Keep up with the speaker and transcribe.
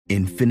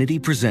Infinity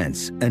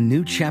presents a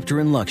new chapter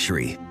in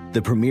luxury,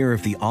 the premiere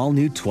of the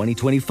all-new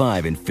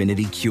 2025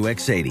 Infinity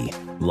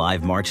QX80,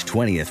 live March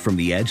 20th from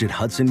the Edge at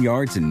Hudson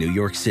Yards in New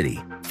York City,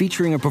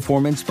 featuring a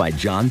performance by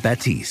John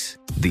Batiste.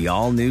 The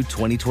all-new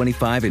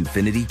 2025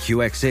 Infinity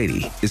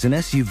QX80 is an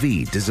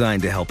SUV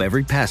designed to help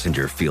every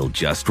passenger feel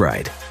just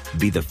right.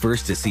 Be the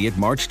first to see it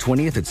March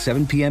 20th at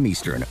 7 p.m.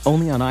 Eastern,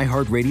 only on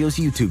iHeartRadio's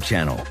YouTube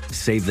channel.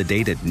 Save the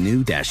date at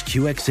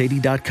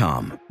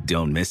new-QX80.com.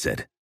 Don't miss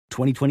it.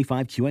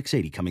 2025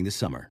 QX80 coming this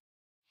summer.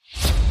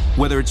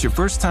 Whether it's your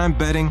first time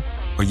betting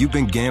or you've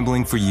been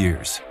gambling for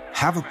years,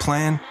 have a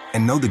plan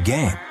and know the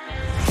game.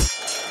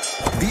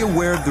 Be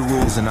aware of the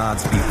rules and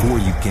odds before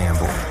you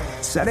gamble.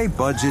 Set a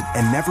budget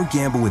and never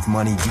gamble with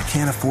money you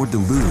can't afford to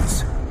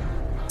lose.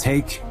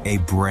 Take a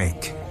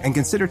break and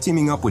consider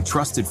teaming up with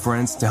trusted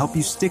friends to help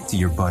you stick to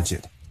your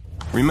budget.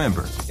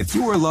 Remember, if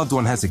you or a loved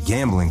one has a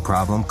gambling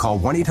problem, call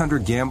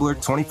 1-800-GAMBLER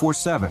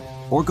 24/7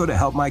 or go to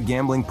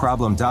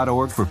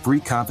helpmygamblingproblem.org for free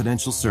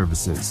confidential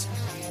services.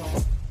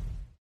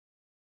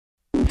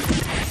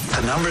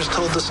 The numbers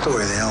told the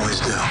story. They always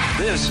do.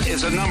 This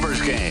is a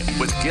numbers game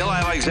with Gil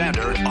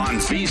Alexander on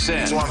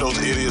VSiN. It's one of those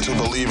idiots who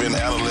believe in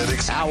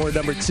analytics. Hour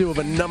number 2 of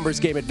a numbers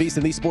game at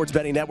VSiN, the sports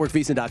betting network,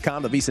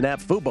 VSiN.com, the VSiN app,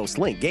 Fubo,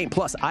 Sling, Game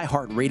Plus,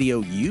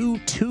 iHeartRadio,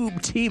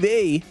 YouTube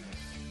TV.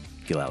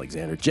 Gil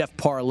Alexander, Jeff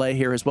Parlay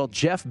here as well.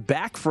 Jeff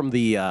back from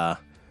the,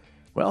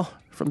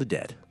 from the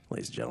dead,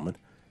 ladies and gentlemen.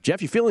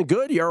 Jeff, you feeling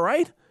good? You all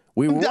right?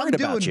 We were worried about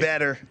you. I'm doing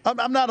better.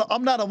 I'm not a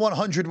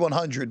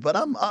 100-100, but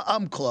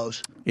I'm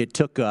close. It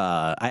took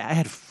I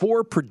had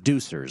 4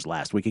 producers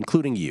last week,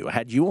 including you. I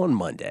had you on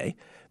Monday.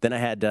 Then I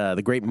had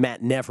the great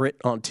Matt Neverett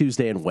on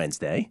Tuesday and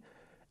Wednesday.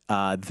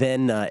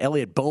 Then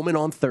Elliot Bowman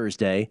on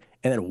Thursday,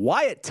 and then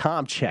Wyatt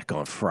Tomchek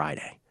on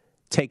Friday.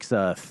 Takes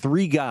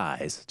 3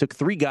 guys. Took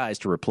 3 guys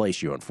to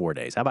replace you on 4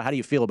 days. How do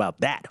you feel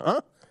about that,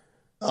 huh?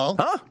 Oh,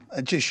 huh?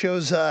 It just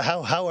shows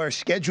how our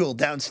schedule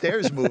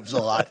downstairs moves a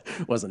lot.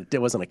 It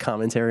wasn't a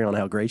commentary on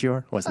how great you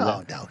are? Wasn't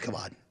that? No, come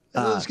on.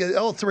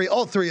 All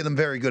three of them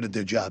very good at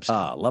their jobs.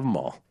 Love them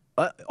all.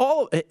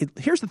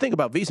 Here's the thing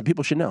about VSiN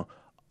people should know.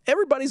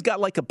 Everybody's got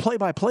like a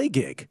play-by-play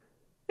gig.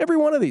 Every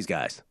one of these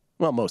guys.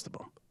 Well, most of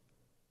them.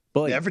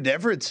 But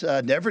Neverett's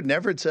got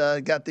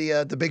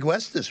the Big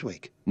West this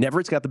week.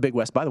 Neverett's got the Big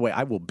West. By the way,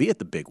 I will be at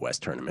the Big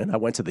West tournament. I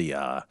went to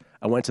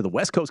the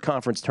West Coast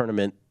Conference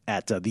tournament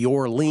at the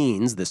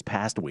Orleans this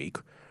past week,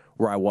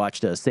 where I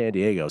watched San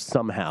Diego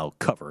somehow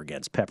cover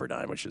against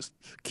Pepperdine, which just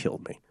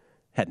killed me.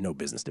 Had no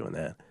business doing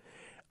that.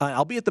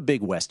 I'll be at the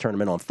Big West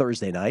tournament on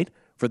Thursday night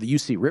for the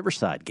UC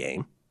Riverside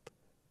game.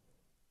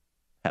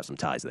 Have some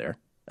ties there,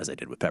 as I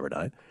did with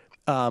Pepperdine.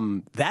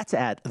 That's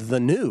at the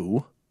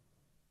new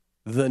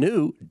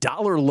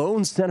Dollar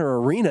Loan Center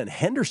Arena in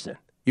Henderson.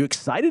 You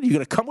excited? You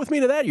going to come with me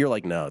to that? You're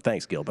like, no,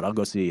 thanks, Gil, but I'll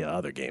go see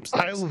other games.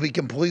 Thanks. I will be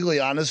completely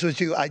honest with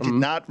you. I did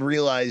not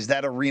realize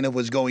that arena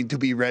was going to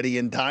be ready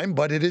in time,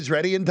 but it is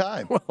ready in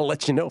time. Well, I'll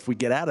let you know if we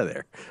get out of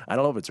there. I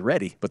don't know if it's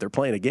ready, but they're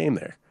playing a game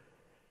there.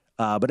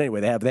 But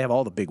anyway, they have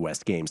all the Big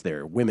West games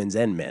there, women's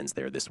and men's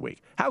there this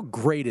week. How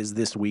great is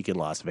this week in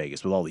Las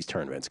Vegas with all these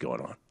tournaments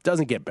going on?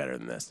 Doesn't get better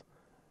than this.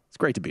 It's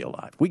great to be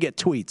alive. We get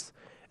tweets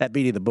at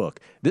Beating the Book.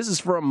 This is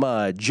from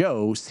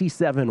Joe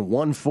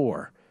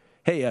C714.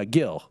 Hey,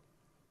 Gil,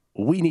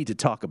 we need to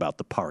talk about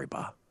the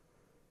Paribas.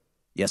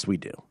 Yes, we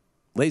do.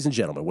 Ladies and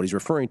gentlemen, what he's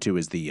referring to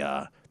is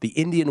the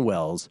Indian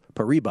Wells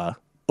Paribas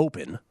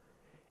Open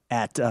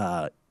at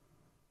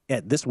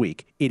this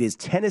week. It is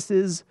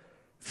tennis's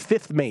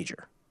 5th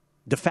major,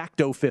 de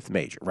facto 5th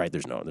major, right?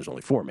 There's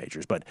only 4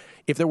 majors, but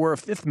if there were a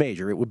 5th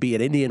major, it would be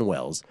at Indian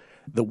Wells.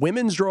 The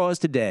women's draw is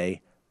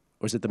today.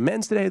 Or is it the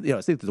men's today?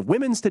 It's the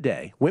women's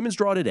today. Women's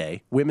draw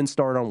today. Women's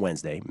start on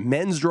Wednesday.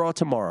 Men's draw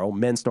tomorrow.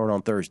 Men's start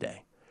on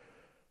Thursday.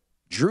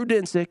 Drew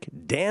Dinsick,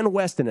 Dan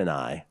Weston, and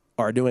I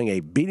are doing a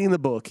Beating the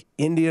Book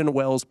Indian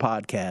Wells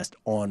podcast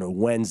on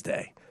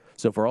Wednesday.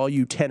 So for all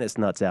you tennis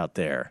nuts out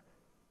there,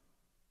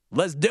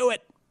 let's do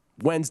it.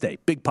 Wednesday,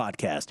 big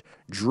podcast.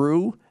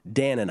 Drew,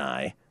 Dan, and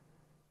I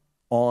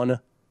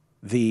on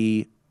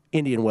the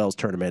Indian Wells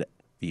tournament,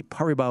 the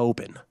Paribas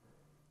Open,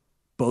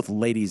 both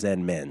ladies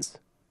and men's.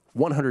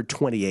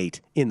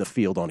 128 in the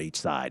field on each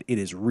side. It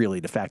is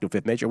really de facto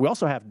 5th major. We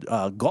also have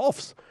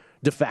golf's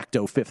de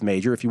facto 5th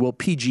major, if you will,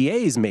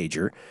 PGA's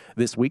major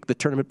this week, the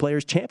Tournament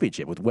Players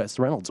Championship with Wes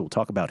Reynolds. We'll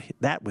talk about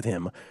that with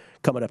him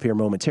coming up here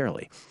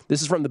momentarily.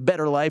 This is from The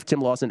Better Life,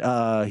 Tim Lawson,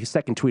 his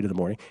second tweet of the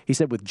morning. He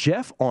said, with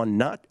Jeff on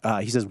not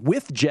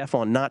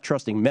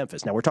trusting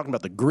Memphis. Now, we're talking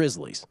about the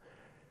Grizzlies,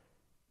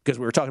 because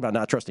we were talking about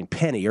not trusting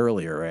Penny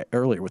earlier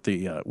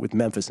with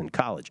Memphis in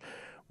college.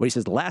 But he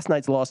says, last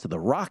night's loss to the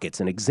Rockets,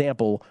 an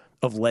example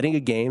of letting a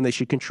game they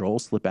should control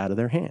slip out of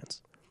their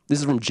hands. This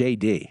is from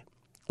JD.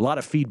 A lot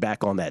of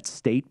feedback on that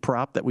state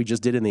prop that we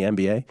just did in the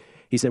NBA.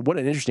 He said, what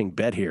an interesting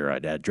bet here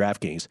at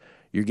DraftKings.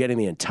 You're getting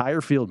the entire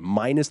field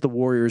minus the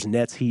Warriors,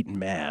 Nets, Heat, and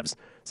Mavs.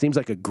 Seems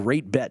like a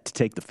great bet to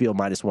take the field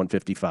minus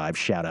 155.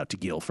 Shout out to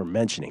Gil for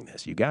mentioning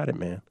this. You got it,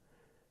 man.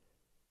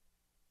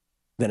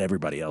 Then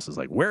everybody else is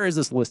like, where is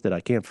this listed?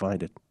 I can't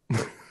find it.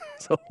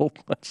 There's a whole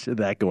bunch of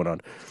that going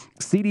on.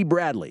 C.D.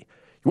 Bradley,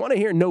 you want to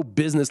hear no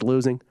business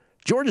losing?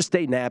 Georgia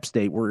State and App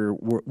State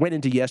went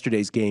into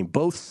yesterday's game,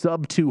 both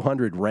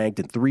sub-200 ranked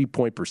in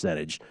three-point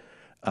percentage.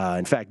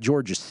 In fact,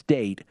 Georgia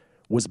State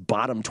was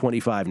bottom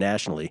 25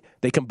 nationally.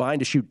 They combined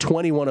to shoot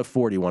 21 of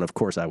 41. Of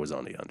course, I was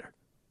on the under.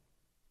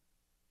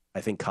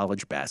 I think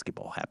college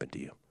basketball happened to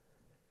you.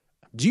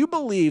 Do you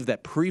believe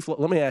that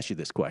let me ask you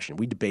this question.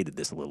 We debated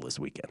this a little this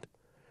weekend.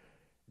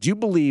 Do you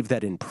believe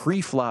that in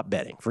pre-flop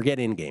betting, forget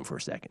in-game for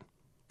a second,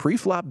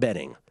 pre-flop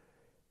betting,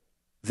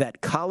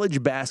 that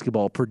college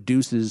basketball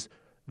produces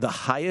the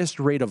highest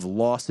rate of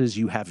losses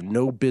you have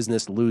no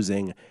business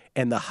losing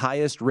and the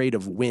highest rate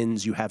of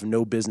wins you have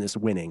no business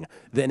winning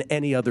than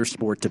any other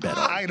sport to bet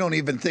on? I don't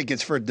even think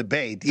it's for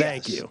debate.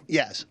 Thank you.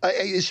 Yes,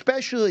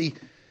 especially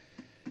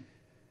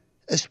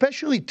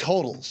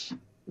totals.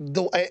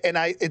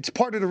 It's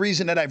part of the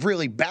reason that I've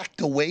really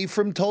backed away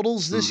from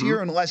totals this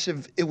year, unless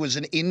if it was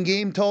an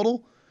in-game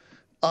total.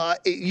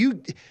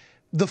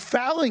 The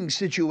fouling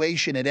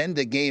situation at end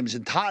of games,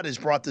 and Todd has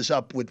brought this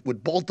up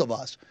with both of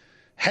us,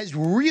 has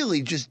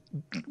really just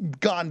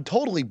gone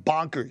totally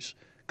bonkers.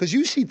 Because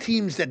you see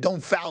teams that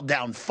don't foul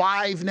down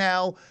 5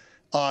 now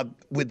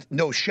with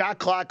no shot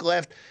clock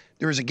left.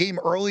 There was a game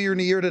earlier in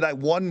the year that I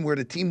won where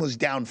the team was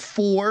down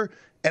 4,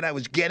 and I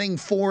was getting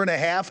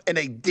 4.5, and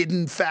they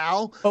didn't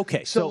foul.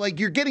 Okay. So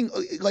you're getting,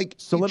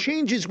 it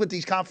changes with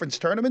these conference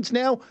tournaments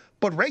now,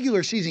 but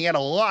regular season, you had a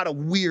lot of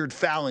weird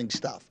fouling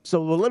stuff.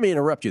 So let me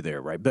interrupt you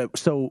there, right?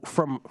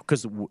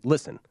 Because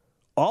listen,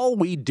 all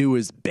we do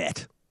is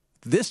bet.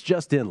 This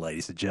just in,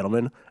 ladies and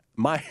gentlemen,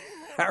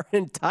 our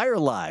entire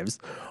lives,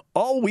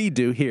 all we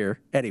do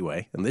here,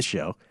 anyway, in this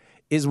show,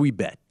 is we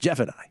bet. Jeff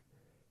and I,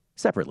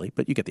 separately,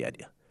 but you get the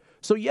idea.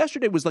 So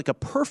yesterday was like a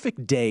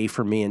perfect day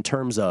for me in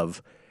terms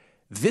of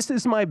this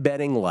is my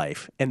betting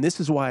life, and this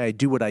is why I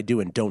do what I do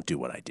and don't do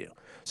what I do.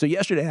 So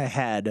yesterday I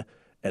had,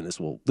 and this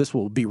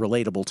will be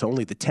relatable to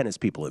only the tennis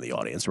people in the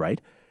audience, right?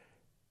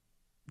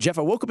 Jeff,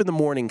 I woke up in the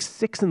morning,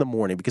 6 in the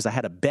morning, because I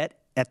had a bet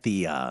at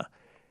the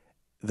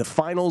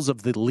finals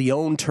of the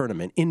Lyon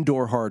tournament,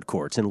 indoor hard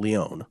courts in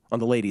Lyon, on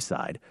the ladies'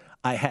 side.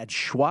 I had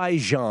Shuai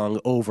Zhang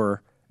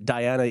over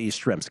Diana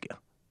Yastremska.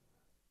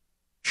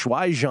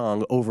 Shuai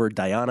Zhang over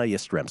Diana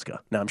Yastremska.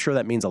 Now, I'm sure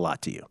that means a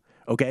lot to you,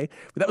 okay?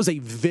 But that was a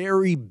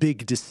very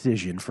big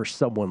decision for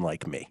someone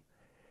like me,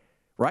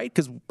 right?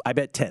 Because I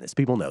bet tennis.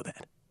 People know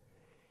that.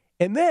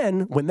 And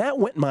then when that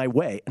went my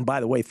way, and by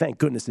the way, thank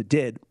goodness it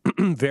did,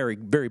 very,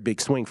 very big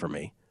swing for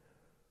me,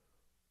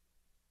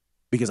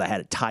 because I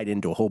had it tied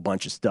into a whole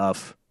bunch of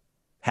stuff,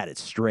 had it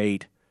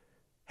straight,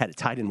 had it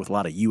tied in with a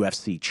lot of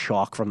UFC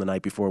chalk from the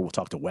night before. We'll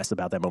talk to Wes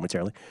about that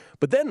momentarily.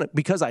 But then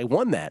because I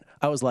won that,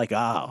 I was like,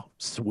 oh,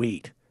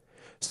 sweet.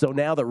 So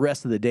now the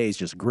rest of the day is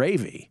just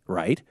gravy,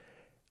 right?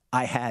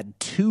 I had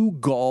 2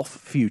 golf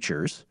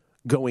futures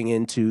going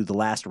into the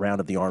last round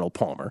of the Arnold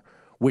Palmer,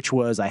 which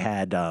was I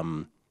had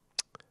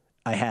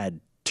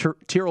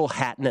Tyrrell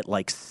Hatton at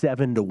like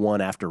 7-1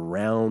 after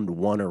round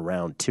 1 or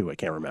round 2. I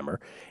can't remember.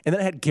 And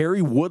then I had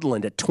Gary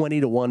Woodland at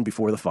 20-1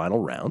 before the final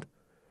round,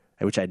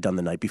 which I had done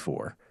the night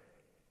before.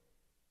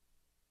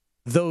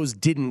 Those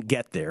didn't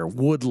get there.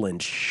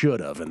 Woodland should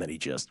have, and then he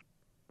just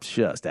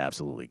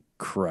absolutely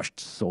crushed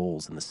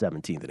souls in the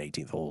 17th and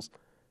 18th holes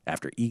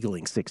after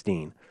eagling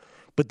 16.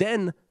 But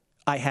then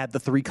I had the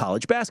 3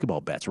 college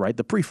basketball bets, right?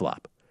 The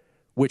pre-flop,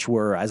 which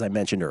were, as I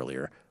mentioned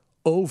earlier,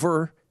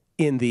 over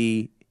in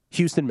the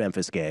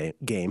Houston-Memphis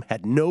game,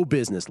 had no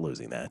business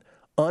losing that.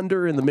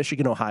 Under in the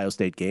Michigan-Ohio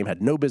State game,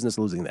 had no business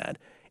losing that.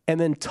 And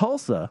then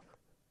Tulsa,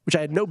 which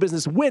I had no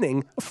business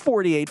winning, a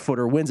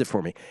 48-footer wins it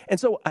for me. And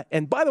so,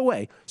 and by the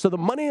way, so the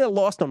money I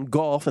lost on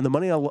golf and the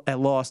money I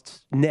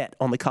lost net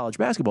on the college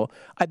basketball,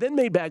 I then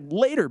made back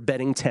later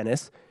betting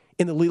tennis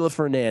in the Lila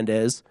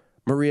Fernandez,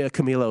 Maria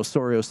Camilo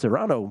Osorio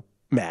Serrano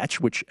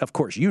match, which, of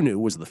course, you knew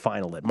was the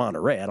final at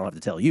Monterey. I don't have to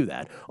tell you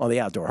that, on the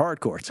outdoor hard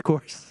courts, of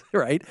course,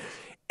 right?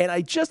 And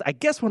I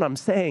guess what I'm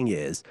saying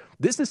is,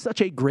 this is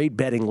such a great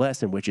betting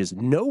lesson, which is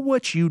know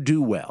what you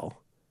do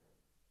well.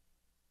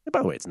 And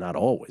by the way, it's not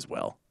always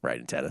well, right,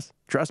 in tennis.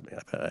 Trust me,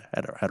 I've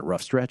had a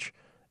rough stretch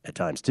at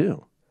times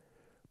too.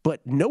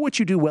 But know what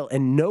you do well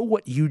and know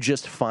what you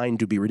just find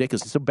to be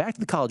ridiculous. So back to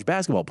the college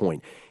basketball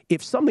point.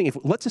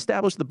 Let's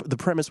establish the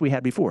premise we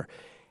had before.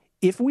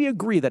 If we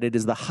agree that it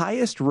is the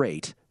highest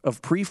rate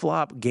of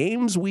pre-flop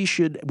games we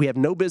have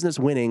no business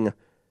win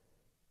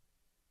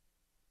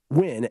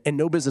and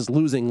no business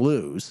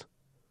lose,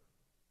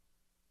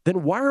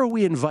 then why are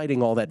we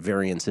inviting all that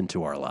variance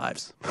into our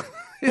lives?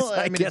 Well,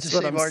 I mean, it's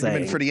the same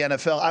argument for the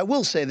NFL. I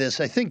will say this.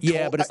 I think.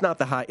 Yeah, but it's not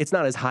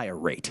as high a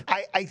rate.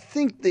 I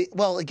think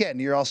again,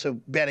 you're also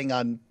betting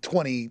on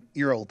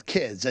 20-year-old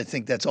kids. I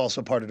think that's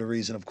also part of the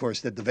reason, of course,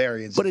 that the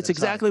variance. But it's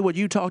exactly what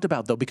you talked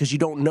about, though, because you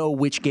don't know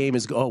which game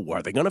is. Oh,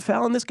 are they going to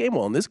foul in this game?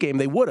 Well, in this game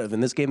they would have. In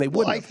this game they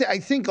wouldn't. I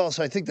think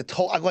the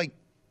total.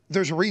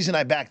 There's a reason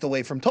I backed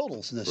away from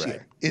totals this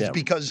year. It's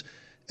because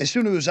as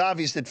soon as it was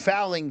obvious that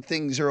fouling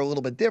things are a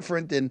little bit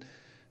different, and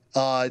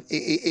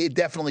it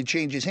definitely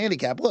changes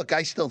handicap. Look,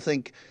 I still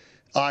think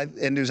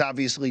And there's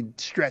obviously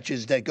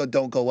stretches that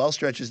don't go well,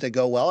 stretches that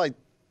go well.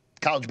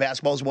 College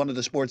basketball is one of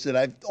the sports that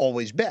I've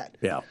always bet.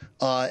 Yeah.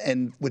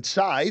 And with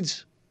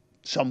sides,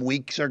 some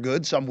weeks are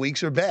good, some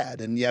weeks are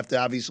bad, and you have to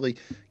obviously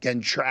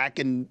again track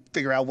and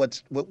figure out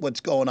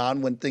what's going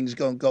on when things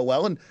don't go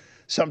well. And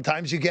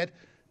sometimes you get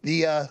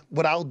the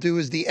what I'll do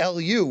is the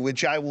LU,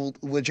 which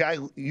I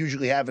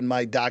usually have in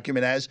my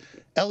document as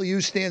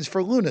LU stands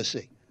for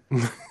lunacy.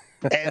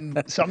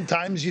 And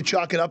sometimes you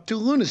chalk it up to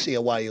lunacy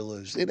of why you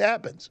lose. It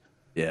happens.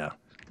 Yeah.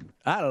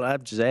 I don't know.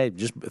 I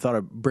just thought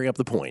I'd bring up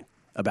the point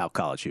about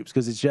college hoops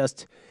because it's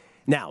just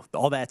now,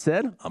 all that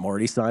said, I'm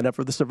already signed up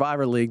for the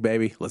Survivor League,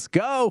 baby. Let's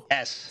go.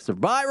 Yes.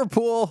 Survivor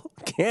pool.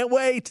 Can't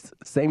wait.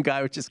 Same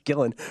guy was just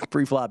killing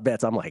pre-flop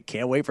bets. I'm like,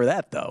 can't wait for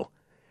that though.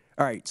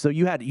 All right. So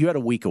you had a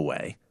week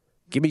away.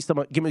 Give me some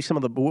of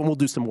the. We'll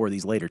do some more of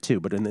these later too.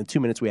 But in the 2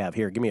 minutes we have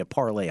here, give me a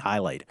parlay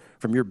highlight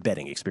from your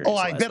betting experience. Oh,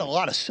 I bet a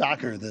lot of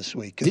soccer this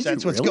week because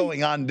that's what's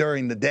going on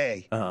during the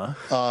day.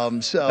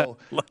 So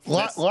a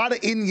lot of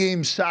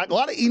in-game soccer, a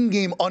lot of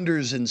in-game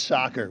unders in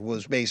soccer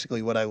was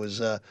basically what I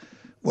was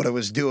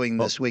doing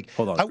this week.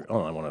 Hold on,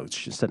 I want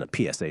to send a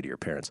PSA to your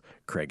parents.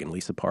 Craig and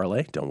Lisa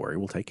parlay. Don't worry,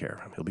 we'll take care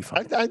of him. He'll be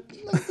fine.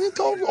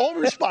 All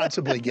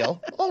responsibly, Gil.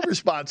 All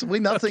responsibly.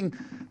 Nothing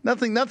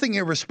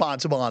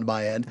irresponsible on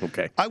my end.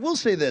 Okay. I will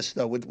say this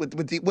though,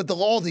 with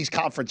all these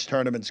conference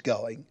tournaments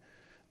going,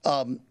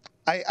 I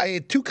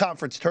had 2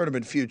 conference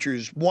tournament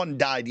futures. One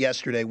died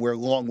yesterday, where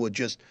Longwood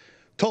just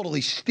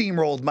totally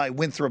steamrolled my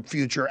Winthrop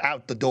future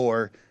out the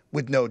door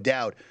with no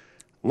doubt.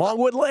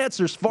 Longwood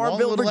Lancers,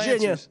 Farmville,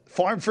 Virginia.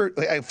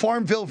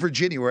 Farmville,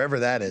 Virginia, wherever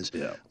that is.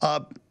 Yeah.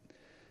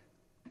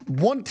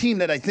 One team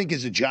that I think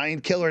is a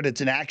giant killer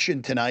that's in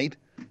action tonight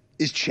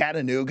is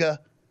Chattanooga.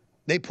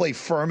 They play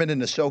Furman in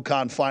the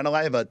SoCon final.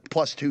 I have a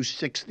plus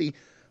 260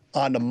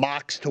 on the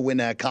mocks to win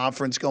that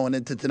conference going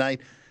into tonight.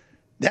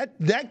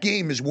 That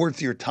game is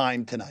worth your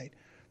time tonight.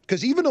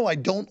 Because even though I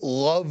don't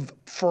love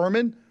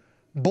Furman,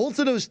 both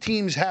of those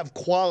teams have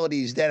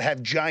qualities that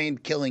have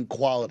giant killing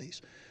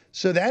qualities.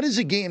 So that is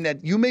a game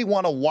that you may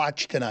want to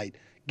watch tonight.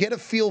 Get a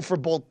feel for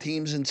both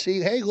teams and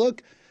see, hey,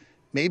 look,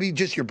 maybe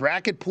just your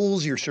bracket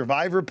pools, your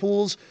survivor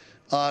pools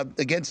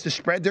against the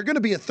spread. They're going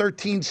to be a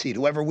 13 seed,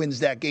 whoever wins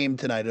that game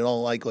tonight in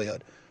all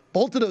likelihood.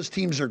 Both of those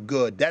teams are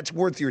good. That's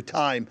worth your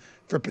time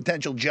for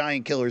potential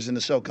giant killers in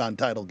the SoCon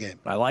title game.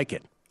 I like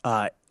it.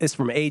 It's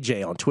from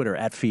AJ on Twitter,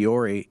 at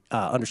Fiore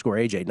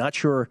 _AJ. Not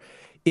sure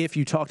if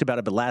you talked about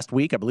it, but last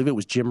week, I believe it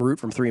was Jim Root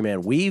from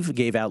 3-Man Weave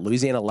gave out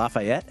Louisiana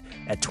Lafayette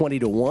at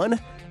 20-1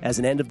 as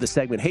an end of the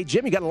segment. Hey,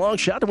 Jim, you got a long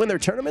shot to win their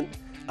tournament?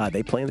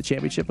 They play in the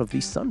championship of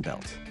the Sun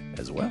Belt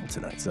as well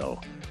tonight.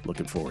 So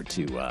looking forward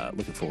to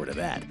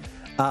that.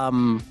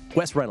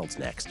 Wes Reynolds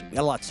next. We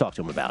got a lot to talk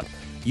to him about.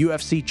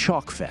 UFC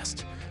Chalk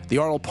Fest. The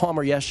Arnold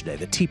Palmer yesterday.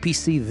 The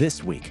TPC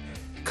this week.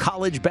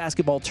 College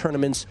basketball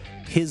tournaments.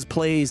 His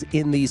plays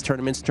in these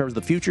tournaments in terms of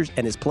the futures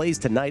and his plays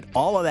tonight.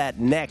 All of that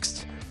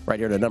next. Right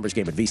here in the Numbers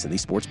Game at VSiN, the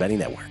Sports Betting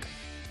Network.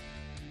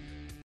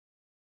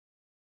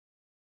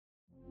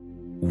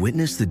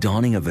 Witness the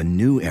dawning of a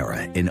new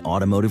era in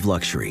automotive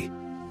luxury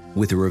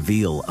with a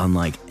reveal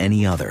unlike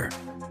any other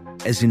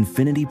as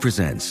Infiniti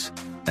presents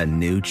a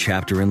new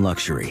chapter in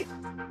luxury,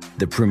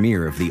 the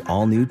premiere of the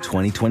all-new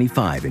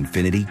 2025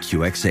 Infiniti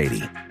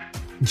QX80.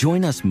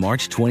 Join us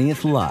March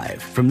 20th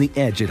live from the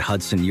Edge at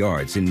Hudson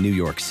Yards in New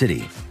York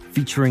City,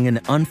 featuring an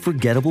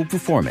unforgettable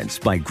performance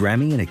by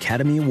Grammy and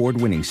Academy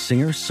Award-winning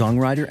singer,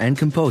 songwriter, and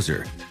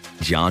composer,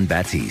 Jon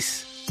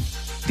Batiste.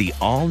 The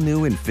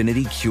all-new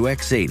Infiniti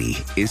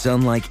QX80 is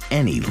unlike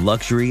any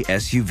luxury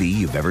SUV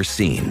you've ever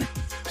seen.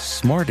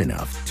 Smart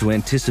enough to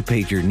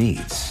anticipate your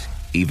needs,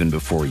 even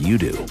before you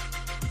do.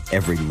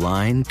 Every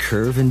line,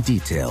 curve, and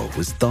detail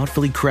was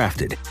thoughtfully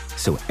crafted,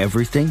 so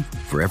everything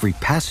for every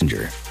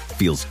passenger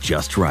feels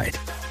just right.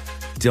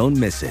 Don't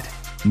miss it.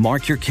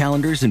 Mark your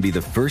calendars and be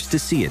the first to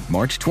see it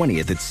March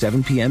 20th at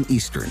 7 p.m.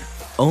 Eastern,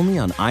 only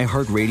on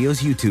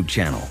iHeartRadio's YouTube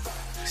channel.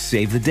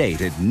 Save the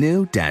date at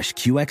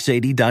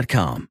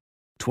new-QX80.com.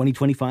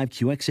 2025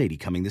 QX80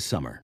 coming this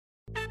summer.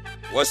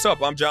 What's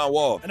up? I'm John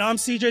Wall. And I'm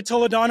CJ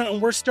Toledano,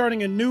 and we're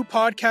starting a new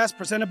podcast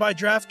presented by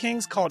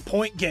DraftKings called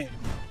Point Game.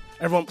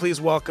 Everyone, please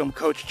welcome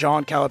Coach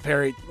John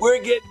Calipari.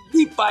 We're getting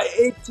beat by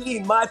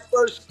 18. My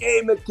first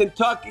game in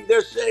Kentucky,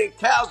 they're saying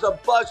Cal's a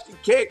bust. He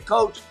can't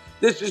coach.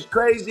 This is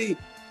crazy.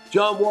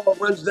 John Wall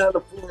runs down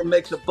the floor and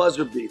makes a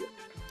buzzer beater.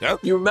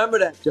 Yep. You remember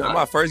that, John? That's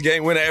my first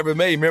game winner I ever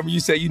made. Remember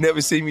you said you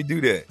never see me do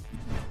that.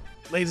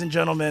 Ladies and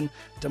gentlemen,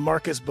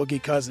 DeMarcus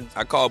Boogie Cousins.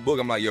 I called Boog.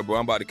 I'm like, yo, bro,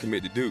 I'm about to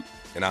commit to Duke.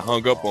 And I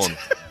hung up on him.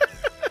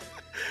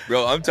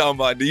 Bro, I'm talking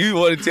about, do you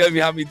want to tell me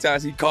how many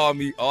times he called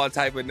me all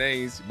type of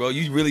names? Bro,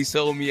 you really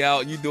sold me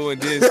out. You doing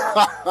this.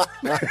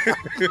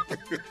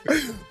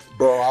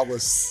 Bro, I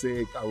was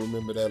sick. I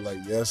remember that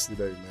like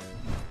yesterday, man.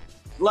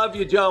 Love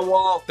you, John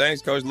Wall.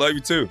 Thanks, Coach. Love you,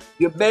 too.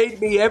 You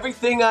made me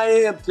everything I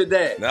am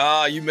today.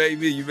 Nah, you made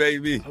me. You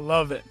made me. I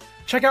love it.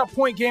 Check out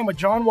Point Game with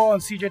John Wall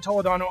and CJ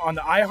Toledano on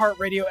the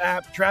iHeartRadio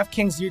app,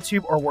 DraftKings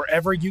YouTube, or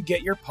wherever you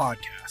get your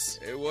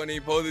podcasts. It wasn't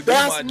even supposed to be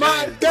That's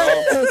my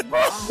dance,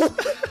 bro.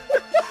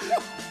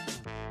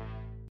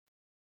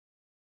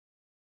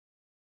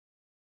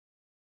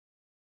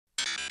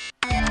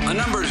 The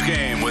Numbers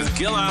Game with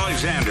Gil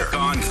Alexander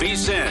on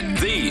VSiN,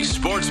 the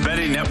Sports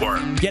Betting Network.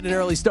 Get an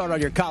early start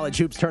on your college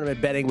hoops tournament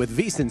betting with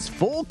VSiN's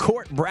full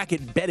court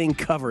bracket betting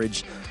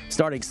coverage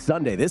starting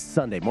this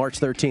Sunday, March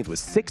 13th, with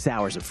 6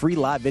 hours of free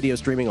live video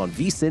streaming on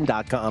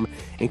vsin.com,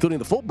 including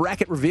the full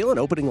bracket reveal and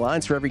opening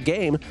lines for every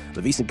game. The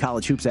VSiN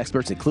College Hoops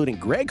experts, including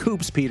Greg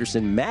Hoops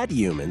Peterson, Matt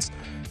Humans,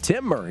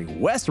 Tim Murray,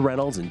 Wes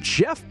Reynolds, and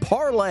Jeff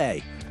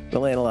Parlay.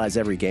 They'll analyze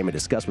every game and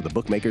discuss with the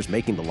bookmakers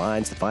making the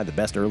lines to find the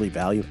best early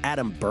value.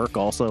 Adam Burke,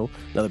 also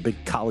another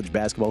big college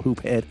basketball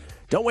hoop head.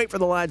 Don't wait for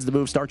the lines to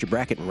move. Start your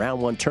bracket and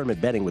round one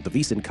tournament betting with the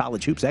VSiN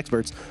College Hoops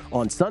experts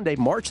on Sunday,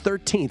 March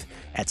 13th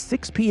at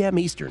 6 p.m.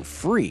 Eastern.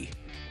 Free.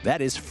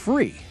 That is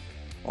free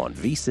on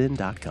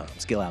vsin.com.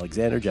 Gil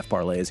Alexander, Jeff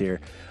Parlay is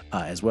here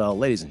as well.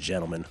 Ladies and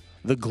gentlemen,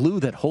 the glue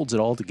that holds it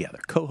all together.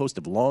 Co-host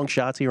of Long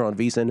Shots here on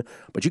VSiN,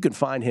 but you can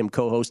find him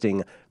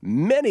co-hosting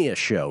many a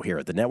show here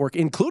at the network,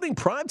 including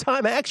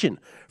Primetime Action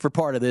for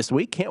part of this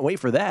week. Can't wait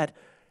for that.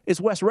 It's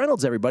Wes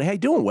Reynolds, everybody. How you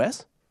doing,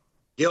 Wes?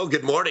 Gil,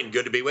 good morning.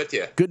 Good to be with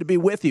you. Good to be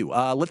with you.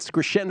 Let's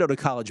crescendo to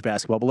college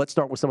basketball, but let's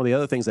start with some of the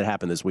other things that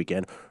happened this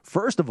weekend.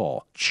 First of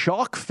all,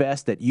 Chalk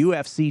Fest at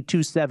UFC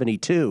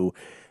 272.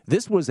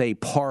 This was a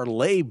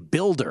parlay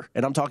builder,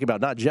 and I'm talking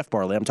about not Jeff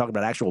Parlay. I'm talking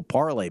about actual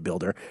parlay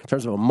builder in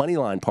terms of a money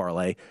line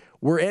parlay.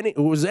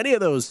 Was any of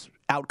those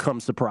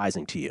outcomes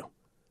surprising to you?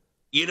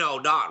 You know,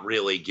 not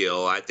really,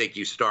 Gil. I think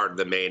you started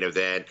the main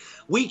event.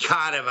 We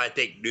kind of, I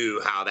think,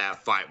 knew how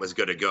that fight was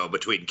going to go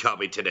between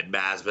Covington and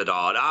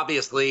Masvidal. And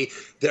obviously,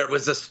 there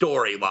was a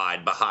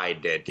storyline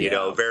behind it, you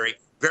know,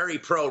 very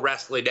pro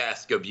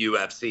wrestling-esque of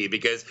UFC,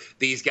 because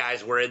these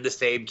guys were in the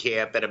same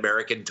camp at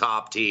American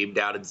Top Team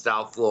down in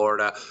South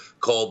Florida.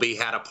 Colby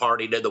had a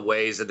party to the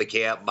ways of the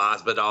camp.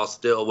 Masvidal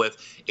still with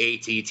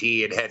ATT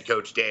and head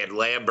coach Dan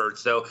Lambert.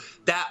 So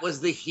that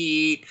was the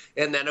heat.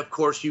 And then, of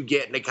course, you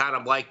get into kind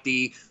of like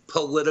the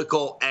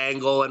political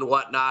angle and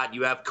whatnot.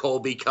 You have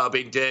Colby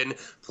Covington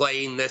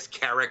playing this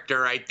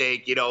character, I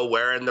think, you know,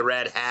 wearing the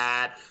red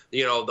hat,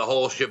 you know, the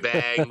whole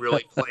shebang,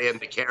 really playing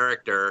the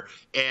character.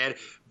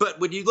 But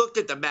when you looked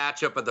at the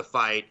matchup of the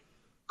fight,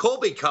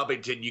 Colby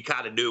Covington, you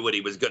kind of knew what he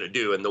was going to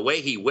do. And the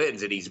way he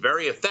wins, and he's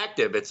very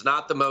effective. It's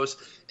not the most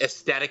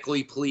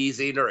aesthetically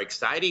pleasing or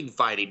exciting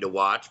fighting to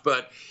watch,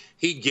 but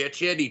he gets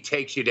you and he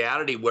takes you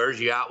down and he wears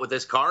you out with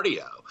his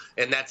cardio.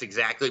 And that's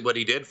exactly what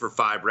he did for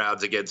 5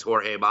 rounds against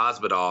Jorge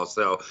Masvidal.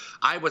 So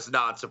I was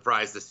not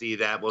surprised to see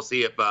that. We'll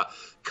see if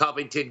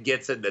Covington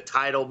gets in the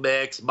title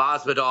mix.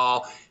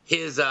 Masvidal,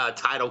 his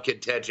title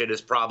contention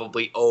is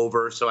probably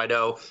over. So I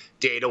know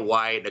Dana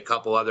White and a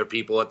couple other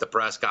people at the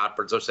press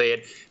conference are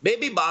saying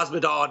maybe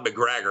Masvidal and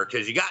McGregor,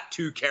 because you got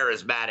 2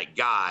 charismatic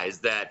guys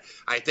that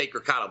I think are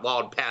kind of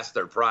long past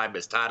their prime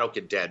as title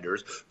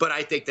contenders. But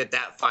I think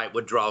that fight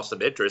would draw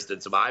some interest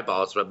and some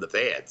eyeballs from the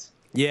fans.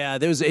 Yeah,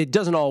 it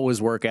doesn't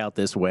always work out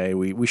this way.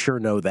 We sure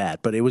know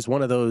that, but it was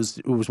one of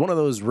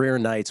those rare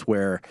nights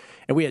where,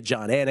 and we had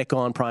John Anik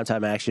on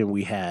Primetime Action.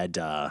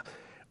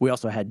 We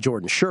also had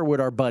Jordan Sherwood,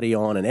 our buddy,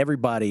 on, and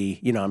everybody,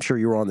 you know, I'm sure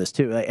you were on this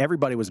too.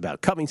 Everybody was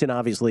about Covington,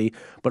 obviously,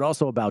 but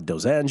also about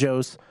Dos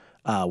Anjos.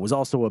 Was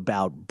also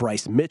about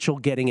Bryce Mitchell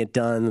getting it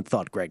done.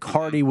 Thought Greg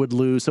Hardy would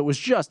lose, so it was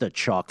just a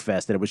chalk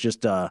fest, and it was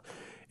just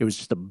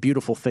a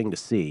beautiful thing to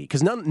see,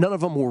 because none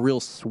of them were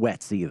real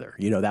sweats either.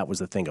 You know, that was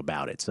the thing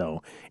about it.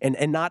 So,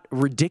 and not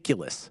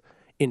ridiculous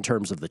in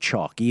terms of the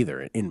chalk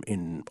either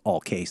in all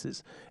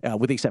cases,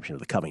 with the exception of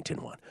the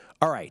Covington one.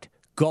 All right,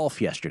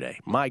 golf yesterday.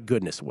 My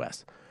goodness,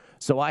 Wes.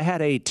 So I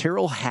had a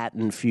Tyrrell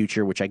Hatton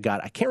future, which I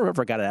can't remember if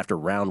I got it after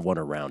round 1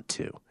 or round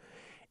 2.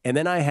 And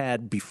then I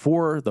had,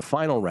 before the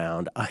final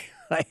round, I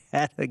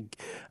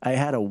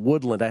had a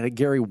Woodland. I had a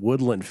Gary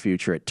Woodland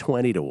future at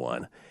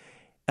 20-1.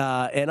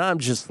 And I'm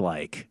just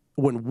like,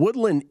 when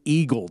Woodland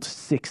eagled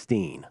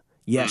 16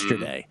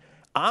 yesterday,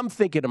 I'm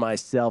thinking to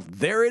myself,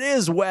 there it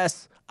is,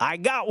 Wes. I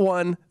got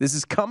one. This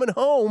is coming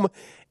home.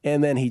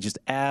 And then he just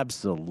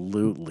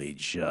absolutely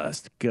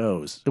just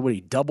goes. What, he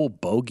double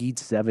bogeyed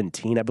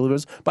 17, I believe it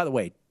was. By the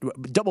way,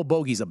 double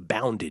bogeys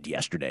abounded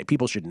yesterday.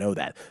 People should know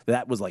that.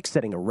 That was like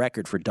setting a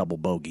record for double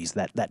bogeys,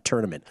 that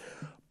tournament.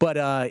 But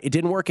it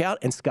didn't work out.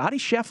 And Scotty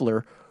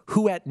Scheffler,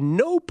 who at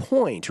no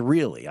point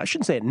really, I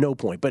shouldn't say at no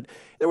point, but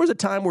there was a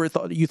time where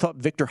you thought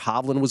Victor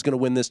Hovland was going to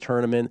win this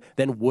tournament,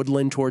 then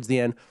Woodland towards the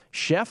end.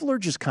 Scheffler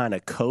just kind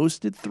of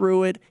coasted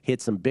through it, hit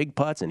some big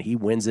putts, and he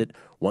wins it,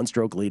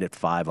 1-stroke lead at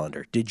 5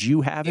 under. Did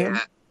you have him?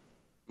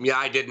 Yeah,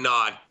 I did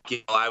not.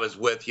 I was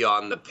with you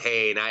on the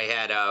pain. I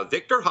had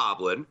Victor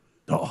Hovland,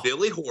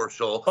 Billy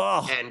Horschel,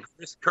 and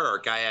Chris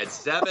Kirk. I had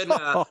 7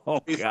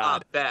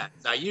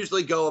 bets. I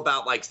usually go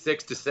about like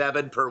 6 to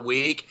 7 per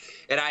week,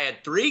 and I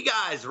had 3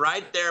 guys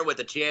right there with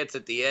a chance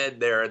at the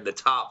end there in the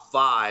top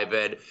 5.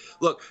 And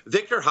look,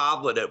 Victor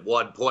Hovland at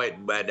one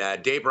point, when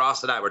Dave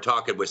Ross and I were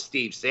talking with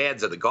Steve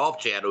Sands of the Golf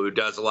Channel, who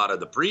does a lot of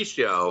the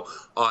pre-show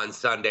on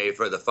Sunday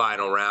for the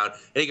final round,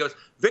 and he goes,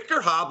 Victor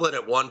Hovland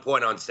at one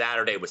point on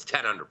Saturday was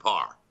 10 under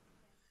par.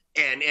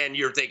 And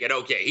you're thinking,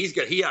 okay, he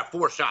got a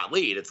 4-shot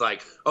lead. It's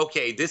like,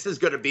 okay, this is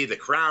going to be the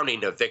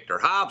crowning of Victor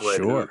Hovland.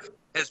 Sure.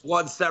 has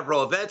won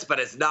several events, but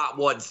has not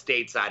won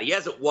stateside. He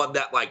hasn't won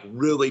that like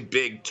really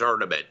big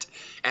tournament,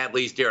 at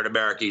least here in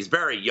America. He's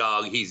very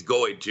young. He's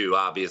going to,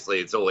 obviously.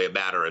 It's only a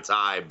matter of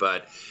time.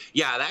 But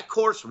yeah, that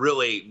course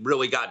really,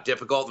 really got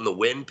difficult and the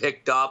wind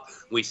picked up.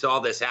 We saw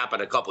this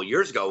happen a couple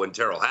years ago when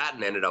Tyrrell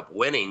Hatton ended up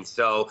winning.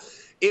 So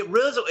it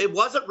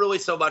wasn't really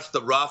so much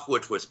the rough,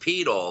 which was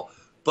pedal,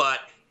 but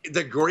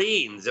the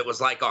greens, it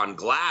was like on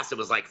glass. It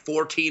was like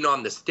 14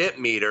 on the stimp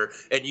meter,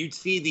 and you'd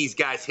see these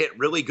guys hit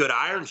really good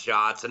iron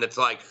shots, and it's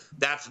like,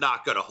 that's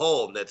not going to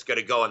hold. That's going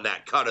to go in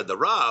that cut of the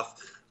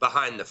rough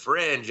behind the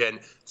fringe. And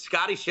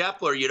Scotty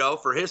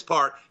Scheffler, for his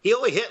part, he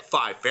only hit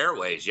 5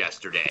 fairways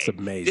yesterday. It's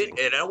amazing.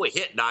 It only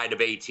hit 9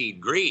 of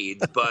 18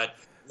 greens, but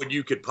when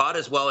you could putt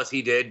as well as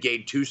he did,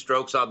 gained 2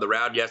 strokes on the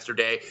round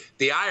yesterday,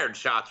 the iron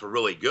shots were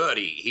really good.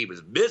 He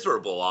was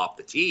miserable off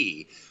the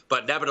tee,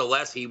 but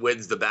nevertheless, he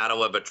wins the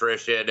battle of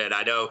attrition. And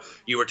I know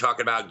you were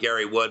talking about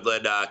Gary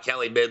Woodland,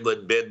 Kelly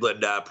Midland,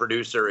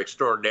 producer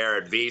extraordinaire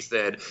at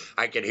VSiN.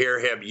 I could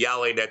hear him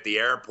yelling at the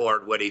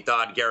airport when he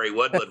thought Gary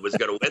Woodland was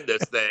going to win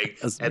this thing,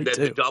 and then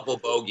the double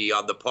bogey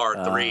on the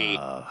par 3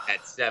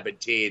 at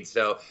 17.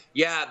 So,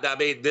 yeah, I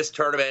mean, this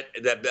tournament,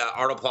 the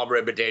Arnold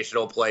Palmer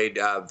Invitational, played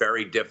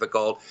very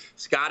difficult.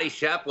 Scotty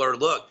Scheffler,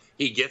 look,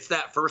 he gets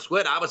that first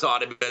win. I was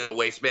on him in the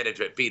Waste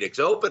Management Phoenix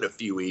Open a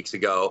few weeks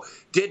ago.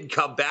 Didn't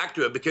come back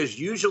to him because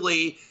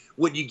usually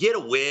when you get a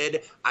win,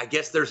 I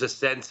guess there's a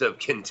sense of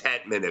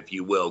contentment, if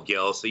you will,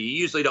 Gil. So you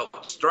usually don't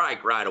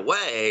strike right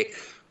away.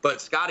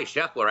 But Scotty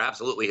Scheffler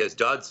absolutely has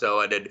done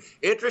so. And an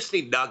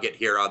interesting nugget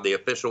here on the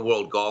official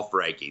World Golf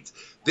Rankings.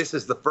 This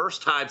is the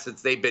first time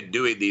since they've been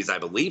doing these, I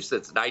believe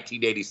since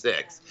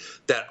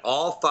 1986, that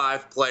all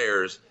 5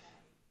 players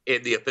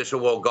in the official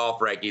World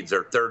Golf Rankings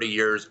are 30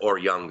 years or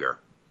younger.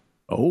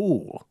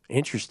 Oh,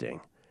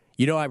 interesting.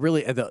 I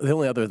really,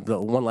 the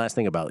one last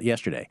thing about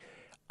yesterday,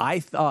 I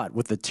thought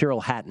with the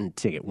Tyrrell Hatton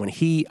ticket,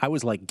 I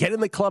was like, get in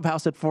the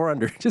clubhouse at 4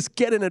 under, just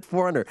get in at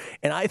 4 under.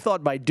 And I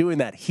thought by doing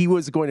that, he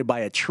was going to, by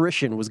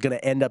attrition, was going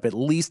to end up at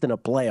least in a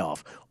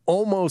playoff.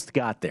 Almost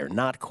got there,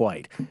 not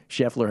quite.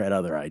 Scheffler had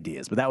other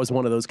ideas, but that was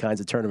one of those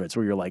kinds of tournaments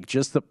where you're like,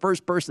 just the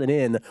first person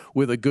in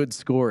with a good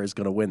score is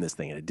going to win this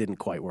thing, and it didn't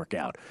quite work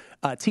out.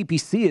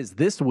 TPC is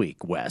this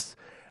week, Wes.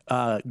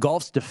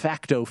 Golf's de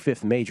facto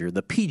 5th major,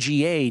 the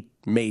PGA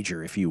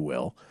major, if you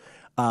will,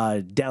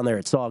 down there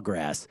at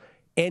Sawgrass.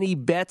 Any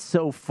bets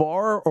so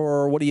far,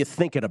 or what are you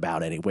thinking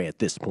about anyway at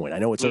this point? I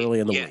know it's early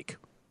in the week.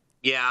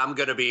 Yeah, I'm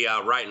going to be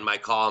writing my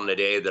column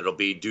today that'll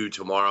be due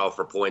tomorrow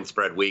for Point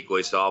Spread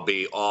Weekly, so I'll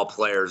be all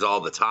players all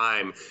the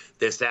time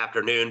this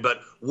afternoon.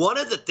 But one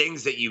of the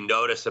things that you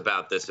notice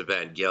about this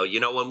event, Gil,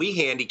 when we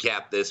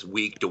handicap this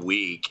week to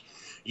week,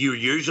 you're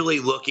usually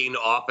looking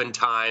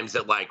oftentimes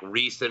at like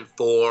recent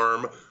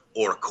form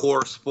or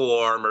course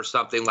form or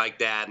something like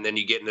that, and then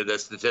you get into the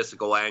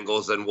statistical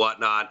angles and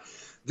whatnot.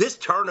 This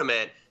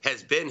tournament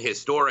has been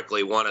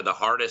historically one of the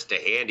hardest to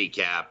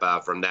handicap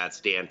from that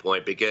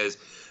standpoint because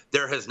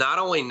there has not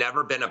only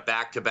never been a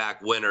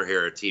back-to-back winner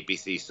here at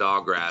TPC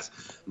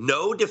Sawgrass,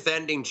 no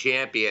defending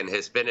champion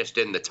has finished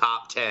in the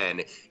top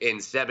 10 in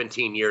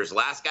 17 years.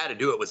 Last guy to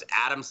do it was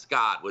Adam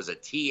Scott, was a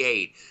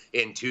T8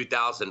 in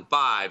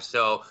 2005.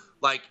 So,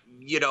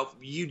 you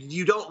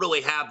don't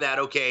really have that,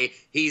 okay,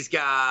 he's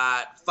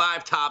got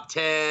 5 top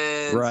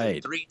 10s, right,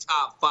 and 3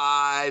 top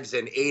 5s,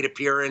 and 8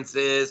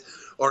 appearances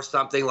or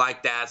something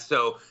like that.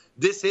 So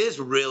this is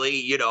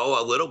really,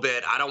 a little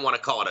bit, I don't want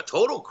to call it a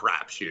total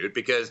crapshoot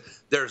because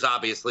there's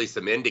obviously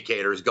some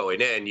indicators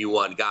going in. You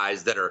want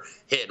guys that are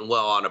hitting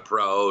well on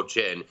approach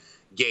and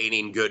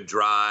gaining good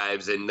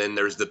drives. And then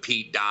there's the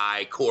Pete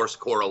Dye course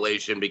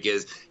correlation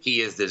because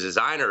he is the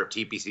designer of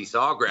TPC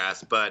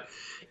Sawgrass. But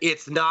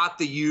it's not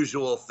the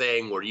usual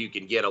thing where you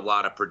can get a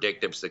lot of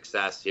predictive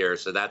success here.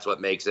 So that's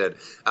what makes it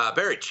a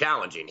very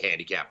challenging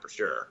handicap for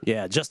sure.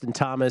 Yeah, Justin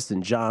Thomas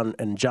and John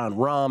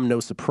Rahm, no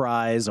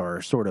surprise,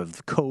 are sort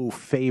of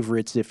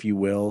co-favorites, if you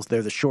will.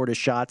 They're the shortest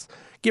shots,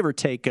 give or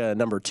take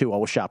number 2.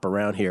 I'll shop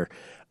around here.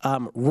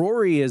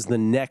 Rory is the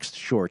next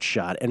short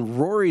shot, and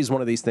Rory is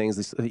one of these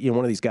things,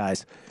 one of these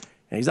guys.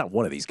 And he's not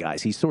one of these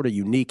guys. He's sort of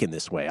unique in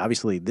this way.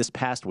 Obviously, this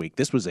past week,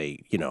 this was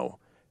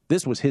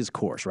this was his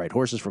course, right?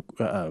 Horses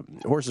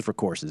for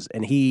courses.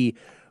 And he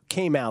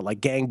came out like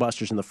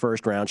gangbusters in the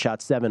first round,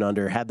 shot 7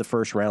 under, had the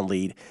first round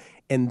lead,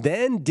 and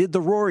then did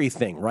the Rory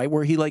thing, right?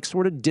 Where he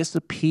sort of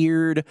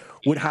disappeared,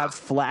 would have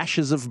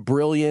flashes of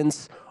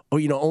brilliance, or,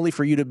 only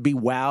for you to be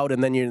wowed.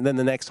 And then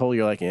the next hole,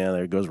 you're like, yeah,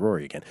 there goes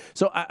Rory again.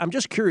 So I'm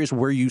just curious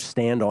where you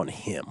stand on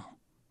him.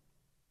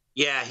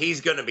 Yeah,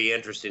 he's going to be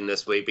interesting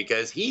this week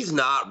because he's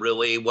not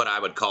really what I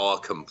would call a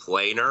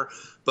complainer,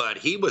 but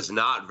he was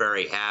not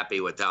very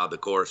happy with how the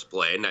course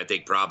played. And I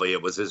think probably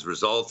it was his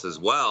results as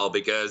well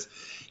because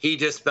he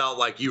just felt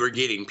like you were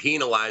getting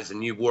penalized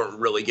and you weren't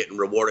really getting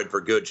rewarded for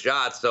good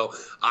shots. So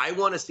I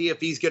want to see if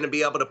he's going to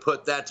be able to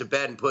put that to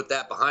bed and put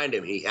that behind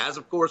him. He has,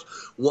 of course,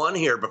 won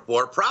here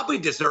before, probably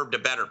deserved a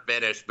better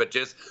finish, but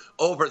just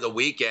over the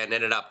weekend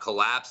ended up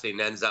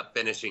collapsing, ends up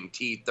finishing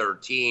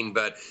T13.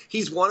 But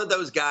he's one of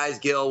those guys,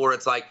 Gil, where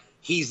it's like,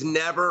 he's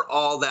never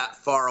all that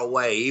far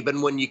away.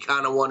 Even when you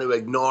kind of want to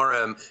ignore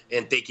him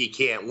and think he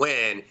can't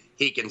win,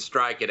 he can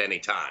strike at any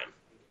time.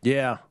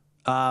 Yeah.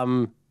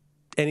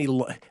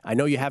 I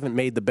know you haven't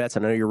made the bets.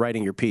 I know you're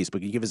writing your piece, but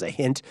can you give us a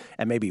hint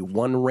at maybe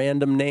one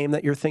random name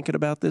that you're thinking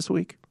about this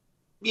week?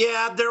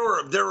 Yeah, there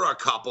were a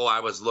couple I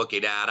was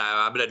looking at.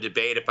 I'm going to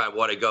debate if I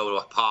want to go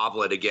to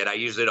Pavlin again. I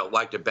usually don't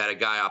like to bet a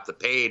guy off the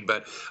page,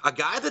 but a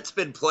guy that's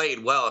been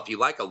playing well, if you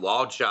like a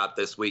long shot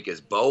this week,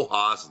 is Beau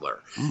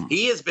Hossler.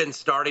 He has been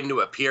starting to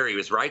appear. He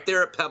was right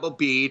there at Pebble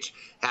Beach,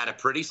 had a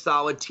pretty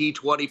solid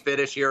T20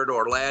 finish here in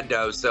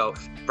Orlando, so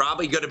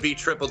probably going to be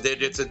triple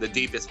digits in the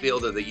deepest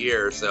field of the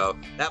year. So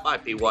that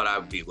might be what I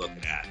would be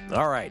looking at.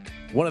 All right.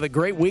 One of the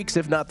great weeks,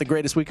 if not the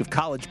greatest week of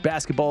college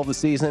basketball of the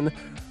season.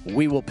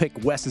 We will pick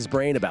Wes's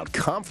brain about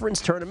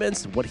conference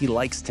tournaments, what he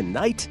likes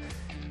tonight,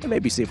 and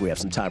maybe see if we have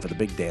some time for the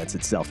big dance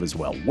itself as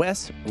well.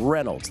 Wes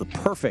Reynolds, the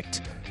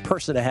perfect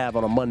person to have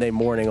on a Monday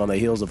morning on the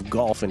heels of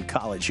golf and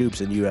college hoops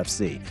and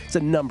UFC. It's a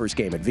numbers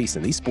game at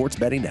VSiN, the Sports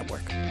Betting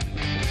Network.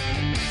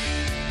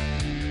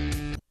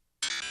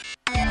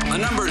 A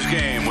numbers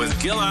game with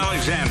Gil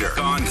Alexander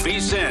on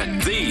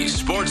VSiN, the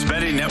Sports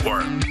Betting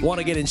Network. Want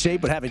to get in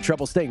shape but having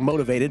trouble staying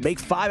motivated? Make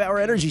 5-Hour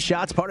Energy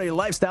Shots part of your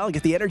lifestyle and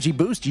get the energy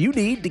boost you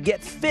need to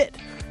get fit.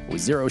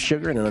 With zero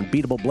sugar and an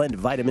unbeatable blend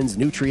of vitamins,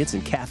 nutrients,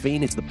 and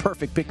caffeine, it's the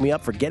perfect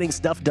pick-me-up for getting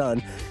stuff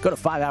done. Go to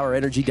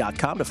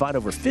 5hourenergy.com to find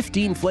over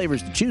 15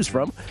 flavors to choose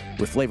from.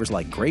 With flavors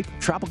like grape,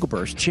 tropical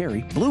burst,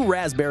 cherry, blue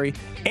raspberry,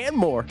 and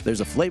more,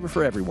 there's a flavor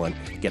for everyone.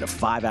 Get a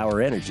 5-Hour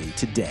Energy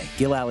today.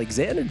 Gil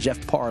Alexander,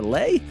 Jeff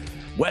Parlay,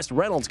 Wes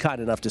Reynolds,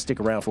 kind enough to stick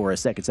around for a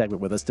second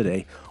segment with us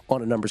today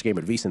on a numbers game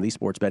at VSiN, the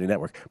Sports Betting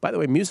Network. By the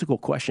way, musical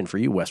question for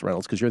you, Wes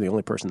Reynolds, because you're the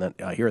only person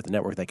that here at the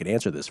network that can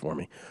answer this for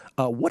me.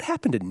 What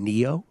happened to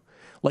Neo?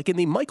 Like in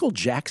the Michael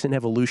Jackson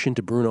evolution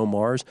to Bruno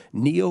Mars,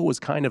 Neo was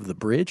kind of the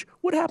bridge.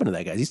 What happened to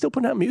that guy? Is he still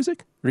putting out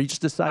music? Or did he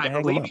just decide to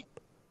hang him up?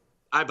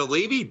 I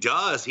believe he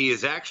does. He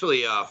is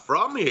actually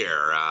from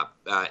here,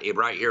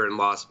 right here in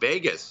Las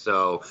Vegas.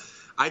 So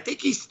I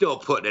think he's still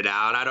putting it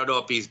out. I don't know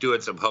if he's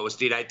doing some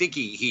hosting. I think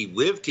he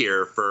lived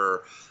here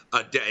for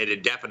an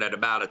indefinite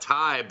amount of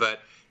time. But,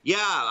 yeah,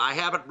 I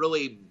haven't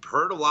really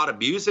heard a lot of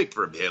music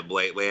from him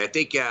lately. I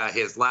think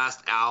his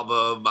last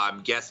album,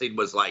 I'm guessing,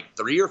 was like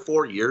 3 or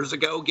 4 years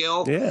ago,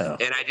 Gil. Yeah.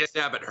 And I just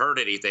haven't heard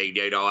anything.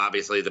 You know,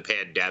 obviously the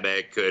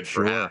pandemic could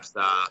perhaps,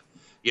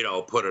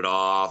 put it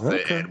off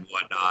and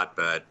whatnot.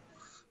 But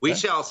we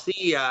shall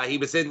see. He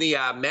was in the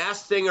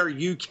Masked Singer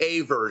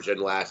UK version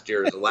last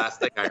year is the last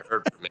thing I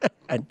heard from him.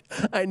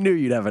 I knew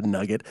you'd have a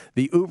nugget.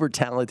 The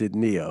uber-talented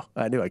Neo.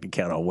 I knew I could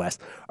count on Wes.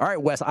 All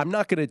right, Wes, I'm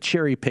not going to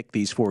cherry-pick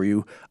these for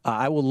you.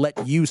 I will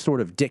let you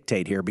sort of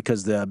dictate here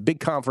because the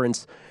big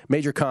conference,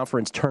 major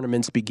conference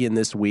tournaments begin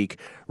this week,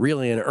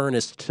 really in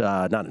earnest,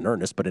 not in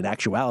earnest, but in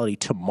actuality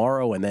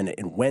tomorrow and then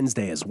in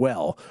Wednesday as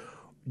well.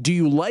 Do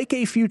you like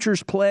a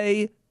futures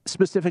play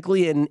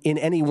specifically in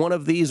any one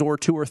of these or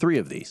 2 or 3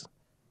 of these?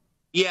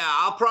 Yeah,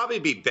 I'll probably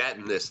be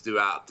betting this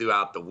throughout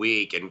the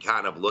week and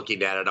kind of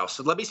looking at it.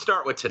 So let me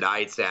start with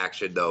tonight's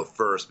action, though,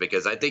 first,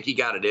 because I think you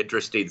got an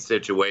interesting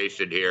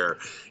situation here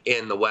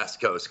in the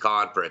West Coast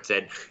Conference.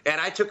 And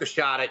I took a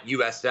shot at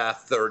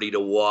USF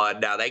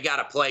 30-1. Now, they got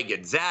to play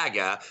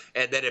Gonzaga,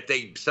 and then if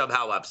they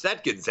somehow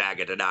upset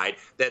Gonzaga tonight,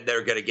 then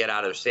they're going to get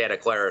out of Santa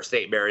Clara or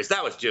St. Mary's.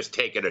 That was just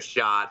taking a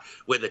shot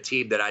with a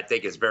team that I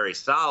think is very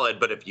solid.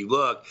 But if you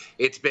look,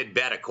 it's been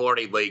bet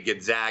accordingly.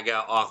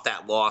 Gonzaga off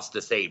that loss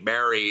to St.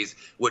 Mary's,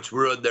 which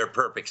ruined their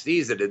perfect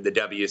season in the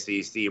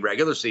WCC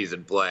regular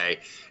season play.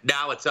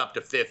 Now it's up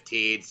to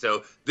 15,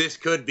 so this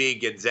could be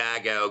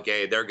Gonzaga.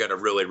 Okay, they're going to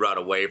really run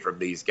away from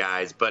these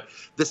guys. But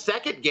the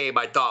second game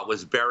I thought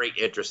was very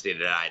interesting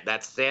tonight.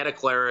 That's Santa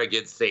Clara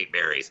against St.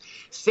 Mary's.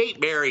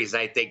 St. Mary's,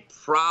 I think,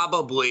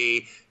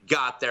 probably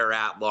got their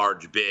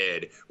at-large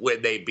bid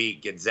when they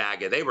beat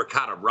Gonzaga. They were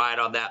kind of right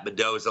on that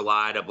Mendoza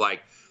line of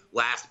like,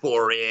 last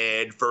 4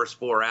 in, first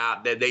 4 out,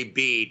 and then they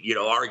beat,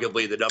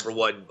 arguably the number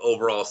 1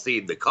 overall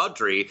seed in the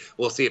country.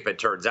 We'll see if it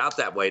turns out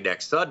that way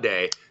next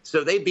Sunday.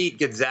 So they beat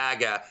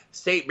Gonzaga.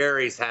 St.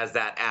 Mary's has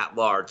that at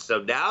large.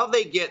 So now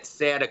they get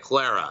Santa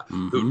Clara,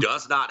 who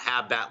does not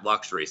have that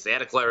luxury.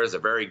 Santa Clara is a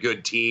very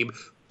good team,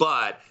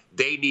 but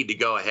they need to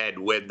go ahead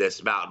and win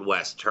this Mountain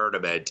West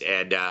tournament.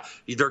 And I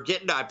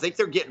think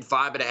they're getting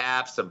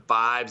 5.5, some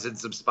 5s in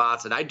some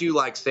spots. And I do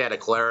like Santa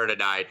Clara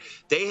tonight.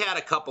 They had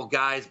a couple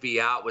guys be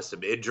out with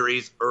some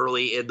injuries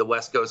early in the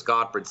West Coast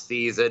Conference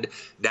season.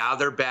 Now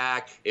they're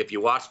back. If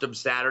you watched them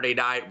Saturday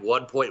night,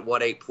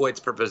 1.18 points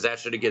per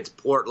possession against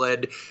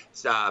Portland.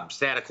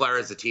 Santa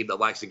Clara is a team that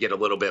likes to get a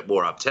little bit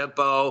more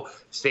up-tempo.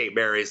 St.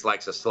 Mary's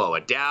likes to slow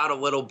it down a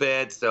little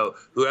bit. So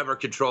whoever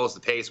controls the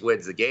pace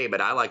wins the game.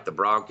 And I like the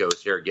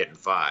Broncos here getting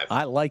 5.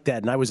 I like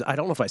that. And I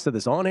don't know if I said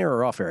this on air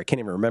or off air. I can't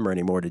even remember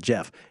anymore to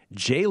Jeff.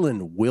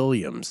 Jalen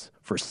Williams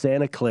for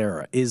Santa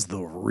Clara is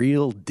the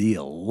real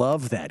deal.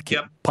 Love that kid.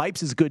 Yep.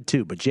 Pipes is good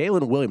too, but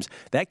Jalen Williams,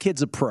 that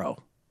kid's a pro.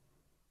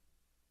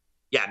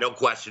 Yeah, no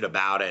question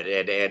about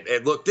it.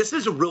 And look, this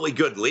is a really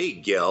good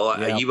league, Gil.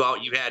 Yep.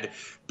 You had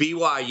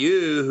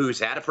BYU, who's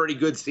had a pretty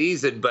good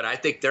season, but I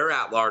think their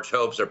at-large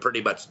hopes are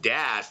pretty much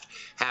dashed,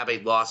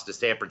 having lost to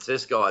San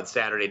Francisco on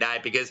Saturday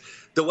night, because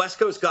the West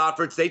Coast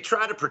Conference, they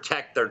try to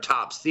protect their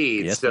top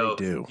seeds. Yes, so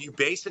they do. You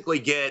basically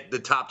get the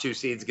top 2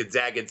 seeds,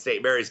 Gonzaga and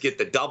St. Mary's, get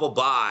the double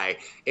bye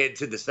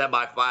into the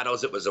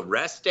semifinals. It was a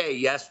rest day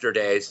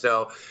yesterday,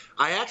 so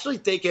I actually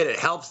think it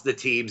helps the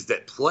teams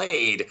that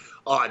played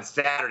on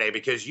Saturday,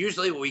 because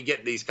usually when we get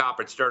in these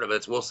conference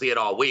tournaments, we'll see it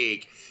all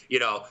week. You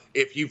know,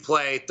 if you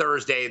play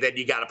Thursday, then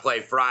you got to play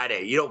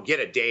Friday. You don't get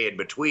a day in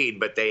between,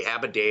 but they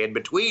have a day in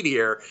between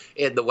here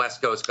in the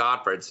West Coast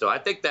Conference. So I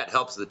think that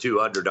helps the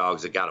 2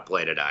 underdogs that got to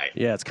play tonight.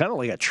 Yeah, it's kind of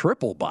like a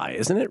triple bye,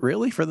 isn't it,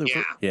 really?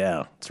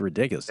 Yeah, it's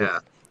ridiculous. Yeah.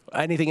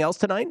 Anything else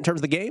tonight in terms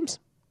of the games?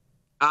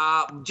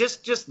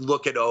 Just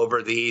looking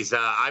over these,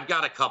 I've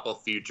got a couple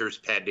futures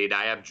pending.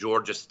 I have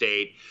Georgia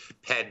State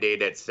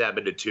pending at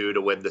 7-2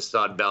 to win the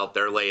Sun Belt.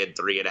 They're laying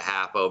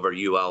 3.5 over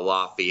UL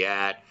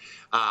Lafayette.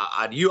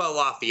 UL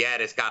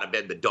Lafayette has kind of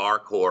been the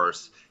dark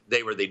horse.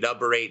 They were the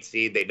number 8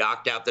 seed. They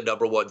knocked out the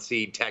number 1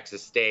 seed,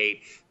 Texas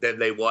State. Then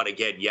they won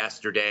again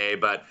yesterday.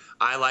 But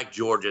I like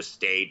Georgia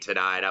State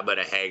tonight. I'm going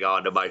to hang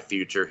on to my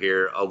future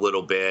here a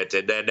little bit.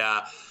 And then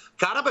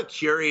kind of a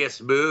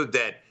curious move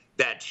that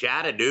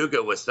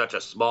Chattanooga was such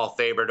a small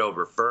favorite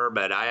over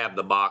Furman. I have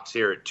the Mocs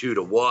here at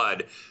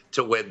 2-1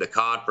 to win the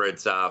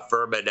conference.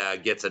 Furman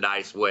gets a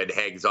nice win,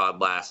 hangs on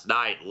last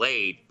night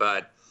late,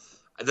 but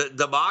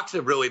the Mocs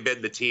have really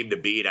been the team to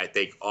beat, I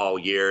think, all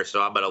year,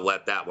 so I'm going to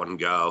let that one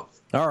go.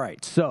 All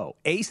right, so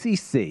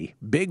ACC,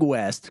 Big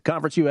West,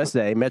 Conference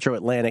USA, Metro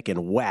Atlantic, and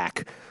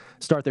WAC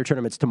start their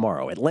tournaments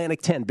tomorrow.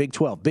 Atlantic 10, Big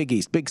 12, Big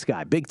East, Big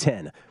Sky, Big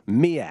 10,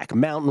 MEAC,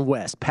 Mountain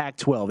West,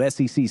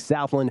 Pac-12, SEC,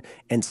 Southland,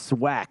 and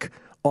SWAC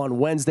on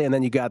Wednesday, and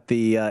then you got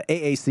the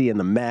AAC and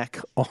the MAC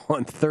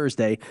on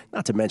Thursday,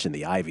 not to mention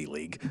the Ivy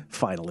League,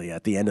 finally,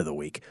 at the end of the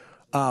week.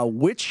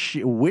 Which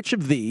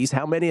of these,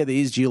 how many of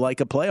these do you like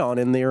to play on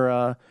in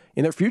their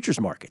futures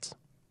markets?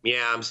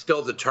 Yeah, I'm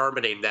still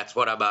determining. That's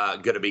what I'm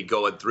going to be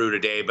going through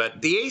today.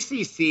 But the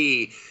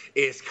ACC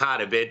is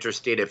kind of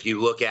interesting if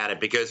you look at it,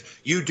 because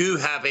you do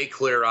have a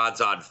clear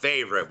odds-on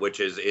favorite,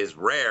 which is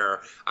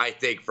rare, I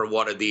think, for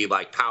one of the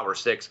Power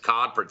 6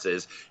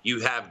 conferences.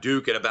 You have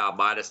Duke at about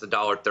minus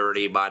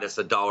 $1.30, minus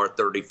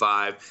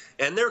 $1.35,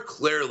 and they're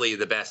clearly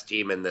the best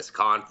team in this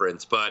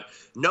conference. But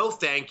no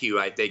thank you,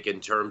 I think, in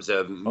terms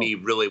of me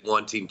really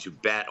wanting to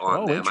bet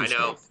on them. I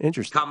know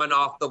coming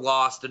off the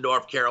loss to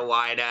North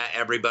Carolina,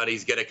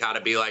 everybody's going to kind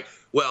of be like,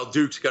 well,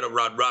 Duke's going to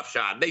run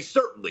roughshod. They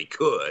certainly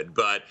could,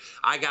 but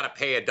I got to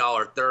pay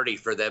 $1.30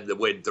 for them to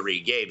win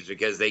 3 games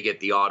because they get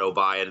the auto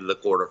buy into the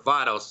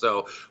quarterfinals.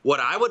 So what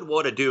I would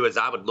want to do is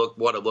I would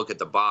want to look at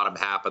the bottom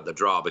half of the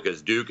draw,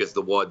 because Duke is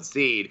the 1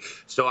 seed.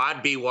 So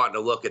I'd be wanting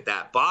to look at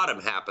that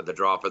bottom half of the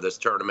draw for this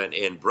tournament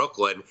in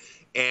Brooklyn.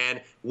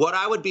 And what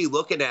I would be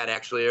looking at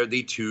actually are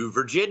the 2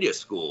 Virginia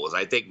schools.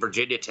 I think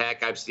Virginia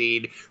Tech I've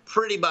seen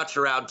pretty much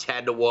around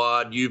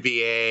 10-1,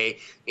 UVA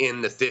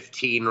in the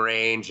 15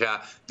 range.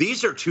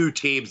 These are 2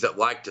 teams that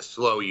like to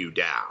slow you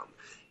down.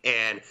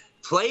 And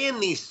playing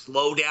these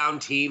slow down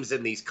teams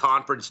in these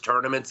conference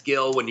tournaments,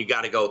 Gil, when you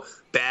got to go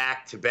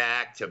back to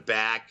back to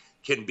back,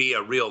 can be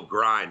a real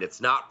grind.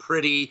 It's not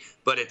pretty,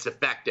 but it's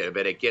effective,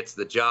 and it gets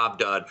the job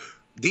done.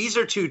 These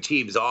are 2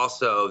 teams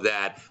also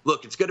that,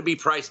 look, it's going to be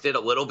priced in a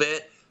little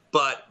bit,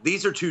 but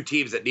these are 2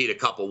 teams that need a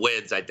couple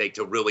wins, I think,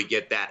 to really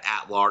get that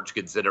at-large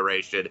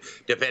consideration,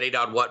 depending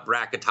on what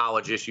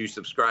bracketologist you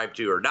subscribe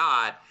to or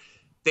not.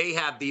 They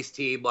have these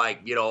teams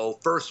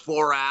first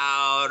 4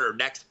 out or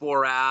next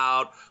 4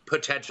 out,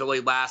 potentially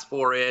last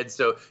 4 in.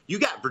 So you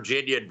got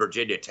Virginia and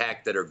Virginia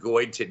Tech that are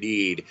going to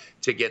need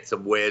to get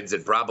some wins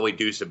and probably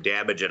do some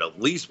damage and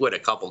at least win a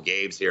couple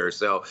games here.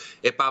 So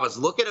if I was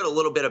looking at a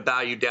little bit of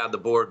value down the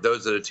board,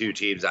 those are the 2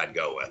 teams I'd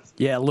go with.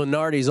 Yeah,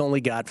 Lunardi's only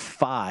got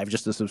 5,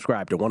 just to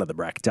subscribe to one of the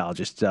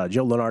bracketologists.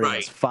 Joe Lunardi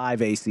has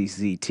 5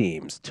 ACC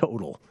teams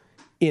total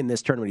in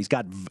this tournament. He's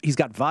got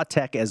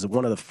Vatech as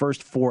one of the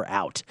first 4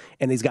 out,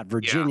 and he's got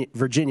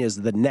Virginia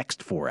as the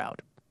next 4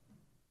 out.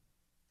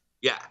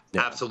 Yeah,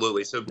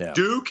 absolutely. So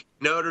Duke,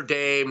 Notre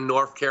Dame,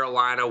 North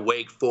Carolina,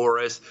 Wake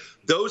Forest,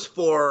 those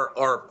 4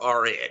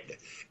 are in.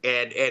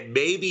 And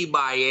maybe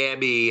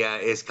Miami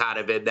is kind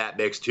of in that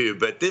mix too.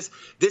 But this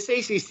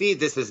ACC,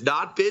 this has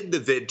not been the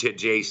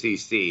vintage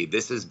ACC.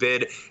 This has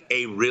been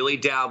a really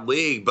down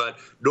league. But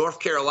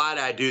North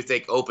Carolina, I do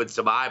think, opened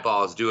some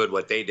eyeballs doing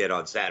what they did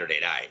on Saturday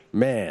night.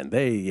 Man,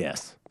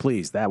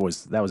 please, that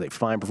was a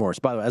fine performance.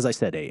 By the way, as I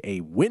said,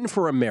 a win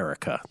for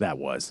America, that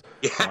was,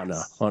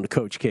 on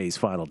Coach K's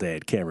final day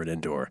at Cameron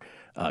Indoor.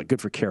 Good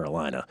for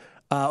Carolina.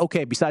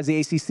 Okay, besides the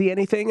ACC,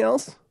 anything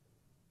else?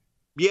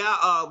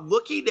 Yeah,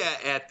 looking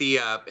at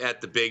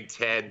the Big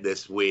Ten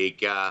this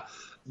week,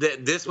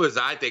 this was,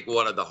 I think,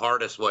 one of the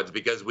hardest ones,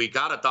 because we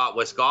kind of thought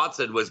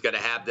Wisconsin was going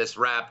to have this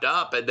wrapped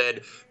up, and then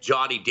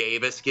Johnny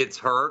Davis gets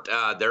hurt,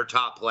 their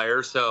top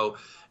player. So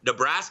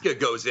Nebraska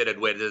goes in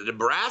and wins.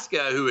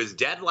 Nebraska, who is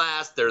dead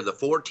last, they're the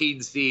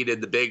 14 seed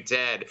in the Big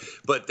Ten,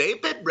 but they've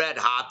been red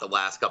hot the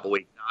last couple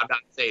weeks. I'm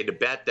not saying to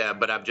bet them,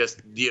 but I'm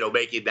just,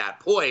 making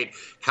that point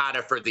kind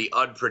of for the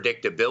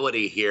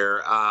unpredictability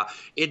here.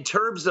 In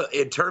terms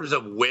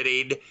of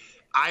winning,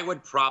 I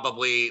would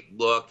probably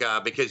look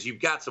because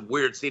you've got some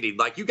weird seeding.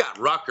 Like you got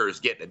Rutgers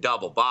getting a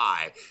double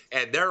bye,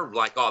 and they're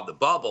like on the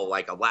bubble,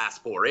 like a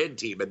last four in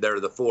team, and they're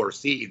the 4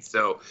 seeds.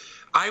 So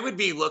I would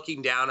be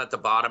looking down at the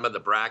bottom of the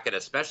bracket,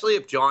 especially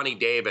if Johnny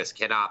Davis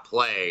cannot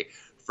play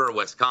for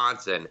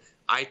Wisconsin.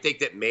 I think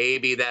that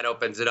maybe that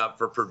opens it up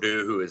for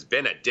Purdue, who has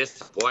been a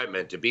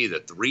disappointment, to be the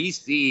 3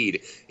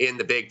 seed in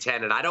the Big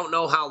Ten. And I don't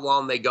know how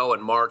long they go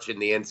in March in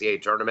the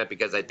NCAA tournament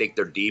because I think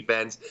their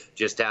defense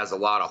just has a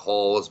lot of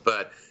holes.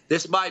 But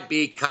this might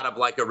be kind of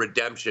like a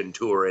redemption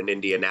tour in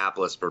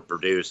Indianapolis for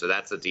Purdue, so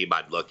that's the team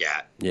I'd look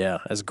at. Yeah,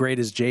 as great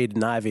as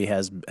Jaden Ivey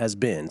has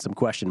been, some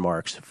question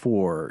marks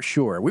for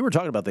sure. We were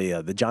talking about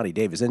the Johnny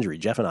Davis injury,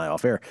 Jeff and I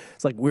off air.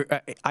 It's like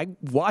I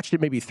watched it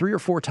maybe 3 or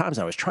 4 times.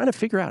 I was trying to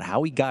figure out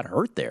how he got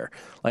hurt there.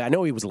 Like I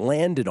know he was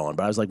landed on,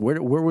 but I was like,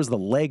 where was the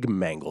leg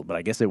mangled? But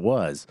I guess it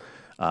was.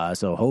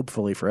 So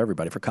hopefully for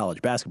everybody, for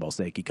college basketball's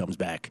sake, he comes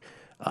back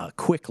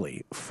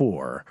quickly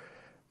for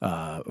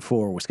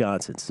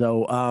Wisconsin.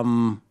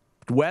 So.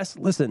 Wes,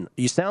 listen,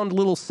 you sound a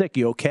little sick.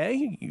 You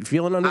okay? You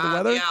feeling under the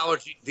weather?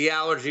 The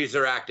allergies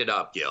are acting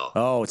up, Gil.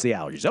 Oh, it's the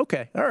allergies.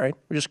 Okay, all right.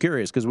 We're just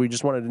curious because we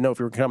just wanted to know if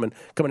you were coming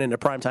into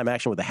primetime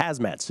action with a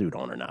hazmat suit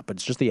on or not, but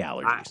it's just the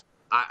allergies.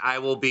 I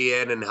will be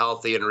in and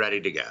healthy and ready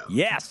to go.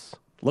 Yes.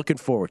 Looking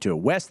forward to it.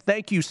 Wes,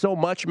 thank you so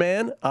much,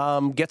 man.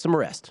 Get some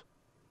rest.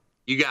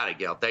 You got it,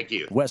 Gil. Thank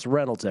you. Wes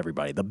Reynolds,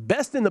 everybody. The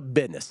best in the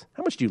business.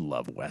 How much do you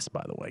love Wes,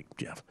 by the way,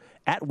 Jeff?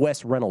 At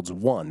Wes Reynolds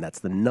 1. That's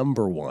the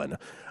number 1.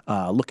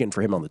 Looking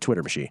for him on the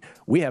Twitter machine.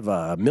 We have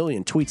a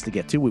million tweets to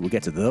get to. We will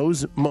get to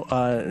those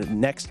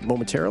next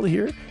momentarily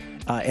here.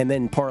 And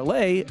then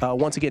Parlay,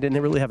 once again, didn't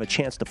really have a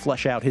chance to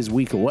flesh out his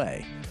week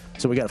away.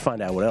 So we got to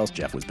find out what else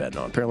Jeff was betting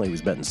on. Apparently he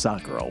was betting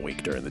soccer all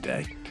week during the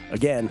day.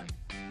 Again,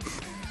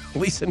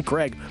 Lisa and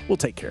Craig will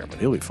take care of it.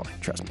 He'll be fine.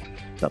 Trust me.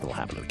 Nothing will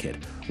happen to the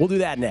kid. We'll do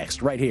that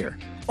next, right here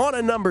on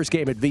A Numbers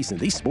Game at VSiN,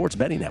 the Sports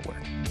Betting Network.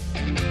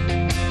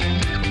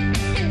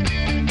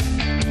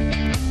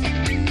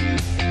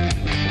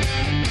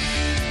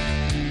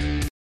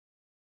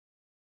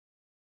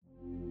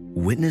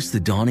 Witness the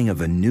dawning of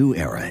a new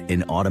era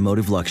in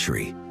automotive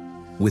luxury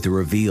with a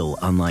reveal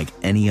unlike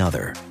any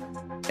other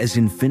as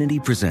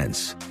Infiniti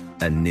presents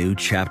a new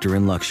chapter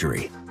in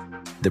luxury,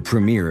 the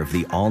premiere of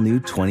the all-new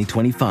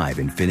 2025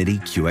 Infiniti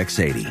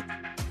QX80.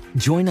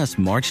 Join us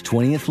March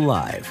 20th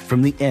live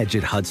from the Edge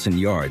at Hudson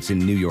Yards in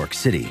New York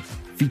City,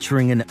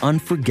 featuring an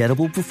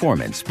unforgettable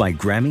performance by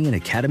Grammy and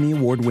Academy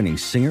Award-winning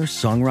singer,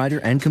 songwriter,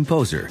 and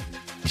composer,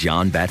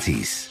 Jon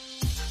Batiste.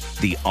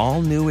 The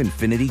all-new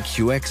Infiniti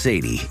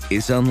QX80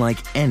 is unlike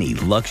any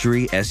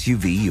luxury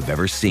SUV you've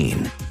ever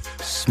seen.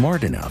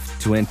 Smart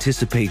enough to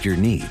anticipate your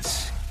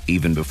needs,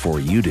 even before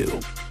you do.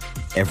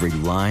 Every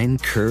line,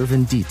 curve,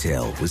 and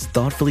detail was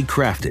thoughtfully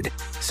crafted,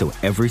 so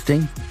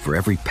everything for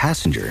every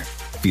passenger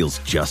feels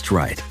just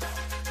right.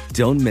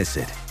 Don't miss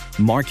it.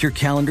 Mark your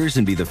calendars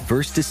and be the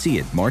first to see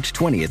it March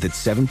 20th at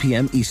 7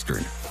 p.m.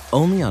 Eastern,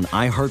 only on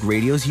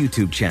iHeartRadio's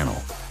YouTube channel.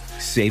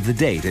 Save the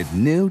date at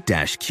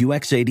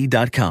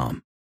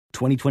new-QX80.com.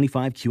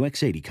 2025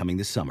 QX80 coming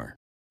this summer.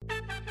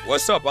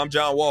 What's up? I'm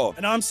John Wall.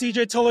 And I'm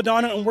CJ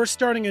Toledano, and we're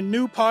starting a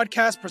new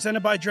podcast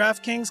presented by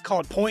DraftKings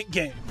called Point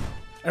Game.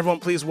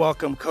 Everyone, please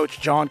welcome Coach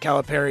John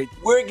Calipari.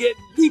 We're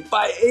getting beat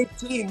by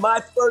 18.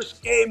 My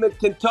first game in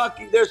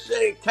Kentucky, they're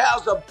saying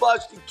Cal's a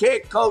bust. He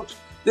can't coach.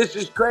 This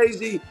is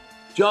crazy.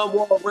 John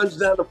Wall runs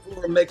down the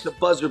floor and makes a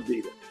buzzer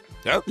beater.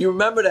 Yep. You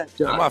remember that,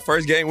 John? That's my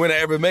first game winner I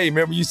ever made.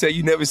 Remember you said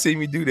you never see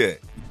me do that.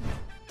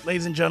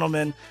 Ladies and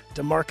gentlemen,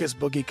 DeMarcus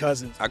Boogie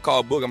Cousins. I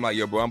called Boog. I'm like,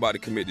 yo, bro, I'm about to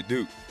commit to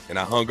Duke. And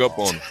I hung up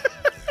on him.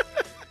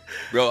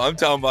 Bro, I'm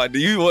talking about, do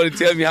you want to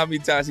tell me how many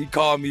times he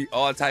called me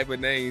all type of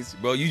names?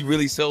 Bro, you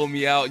really sold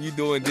me out. You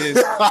doing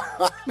this.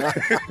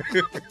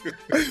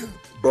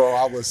 Bro,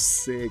 I was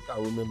sick. I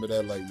remember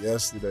that like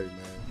yesterday, man.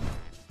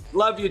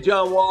 Love you,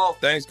 John Wall.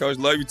 Thanks, Coach.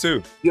 Love you,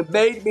 too. You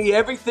made me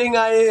everything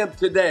I am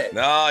today.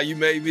 Nah, you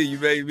made me. You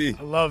made me.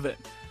 I love it.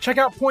 Check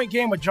out Point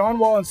Game with John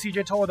Wall and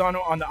CJ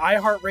Toledano on the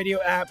iHeartRadio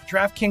app,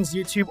 DraftKings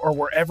YouTube, or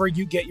wherever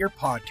you get your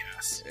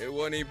podcasts. It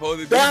wasn't even supposed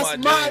to be That's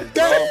my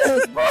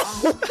dance, bro.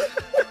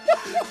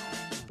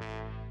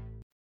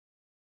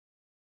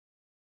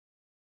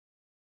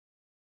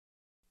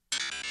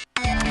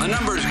 A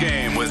Numbers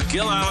Game with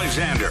Gil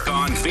Alexander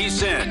on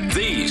VSiN,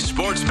 the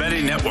Sports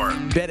Betting Network.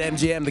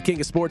 BetMGM, the king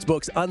of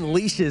sportsbooks,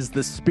 unleashes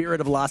the spirit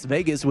of Las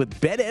Vegas with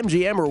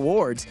BetMGM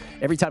rewards.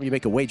 Every time you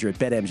make a wager at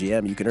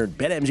BetMGM, you can earn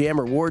BetMGM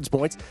rewards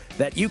points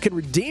that you can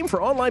redeem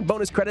for online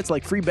bonus credits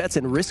like free bets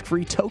and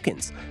risk-free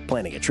tokens.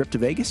 Planning a trip to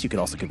Vegas, you can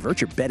also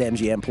convert your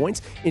BetMGM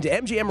points into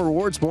MGM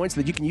rewards points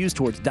that you can use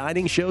towards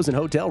dining, shows, and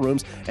hotel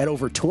rooms at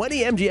over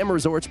 20 MGM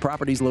Resorts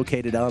properties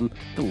located on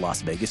the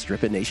Las Vegas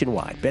Strip and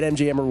nationwide.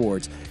 BetMGM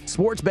rewards.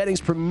 Sports Sports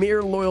betting's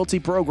premier loyalty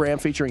program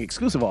featuring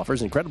exclusive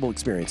offers, incredible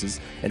experiences,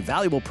 and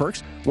valuable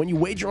perks when you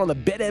wager on the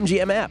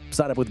BetMGM app.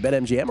 Sign up with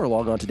BetMGM or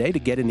log on today to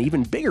get an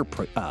even bigger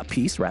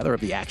piece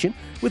of the action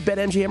with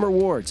BetMGM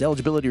rewards.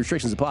 Eligibility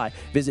restrictions apply.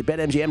 Visit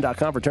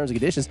BetMGM.com for terms and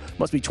conditions.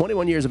 Must be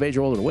 21 years of age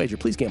or older to wager.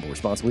 Please gamble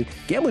responsibly.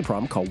 Gambling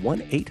problem? Call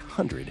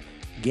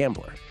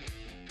 1-800-GAMBLER.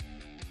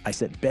 I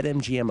said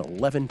BetMGM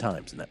 11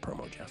 times in that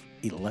promo, Jeff.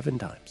 11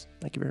 times.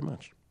 Thank you very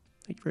much.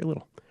 Thank you very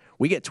little.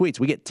 We get tweets.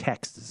 We get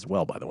texts as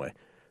well, by the way.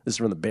 This is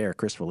from the Bear,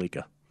 Chris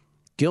Felica.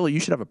 Gil, you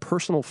should have a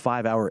personal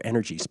 5-hour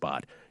energy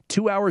spot.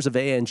 2 hours of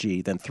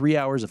ANG, then 3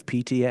 hours of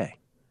PTA.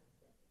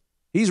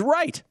 He's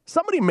right.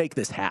 Somebody make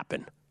this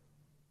happen.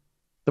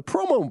 The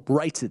promo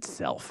writes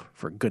itself,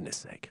 for goodness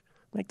sake.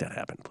 Make that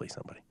happen, please,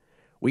 somebody.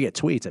 We get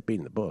tweets at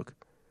Beating the Book.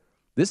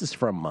 This is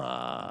from,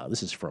 let's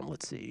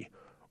see,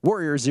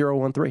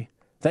 Warrior013.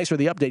 Thanks for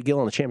the update, Gil,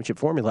 on the championship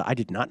formula. I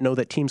did not know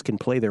that teams can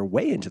play their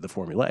way into the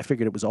formula. I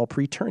figured it was all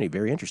pre-tourney.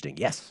 Very interesting.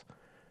 Yes,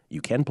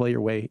 you can play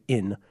your way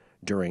in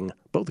during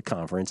both the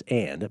conference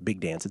and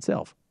Big Dance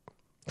itself.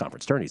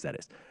 Conference tourneys, that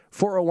is.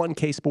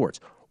 401k Sports.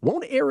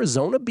 Won't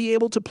Arizona be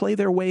able to play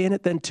their way in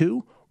it then,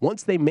 too?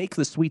 Once they make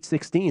the Sweet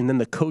 16, then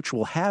the coach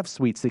will have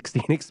Sweet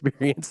 16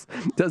 experience.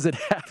 Does it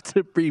have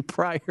to be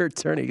prior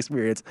tourney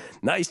experience?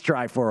 Nice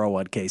try,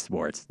 401k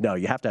Sports. No,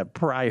 you have to have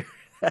prior.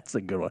 That's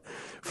a good one.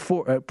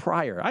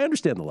 Prior. I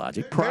understand the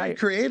logic. Prior. Very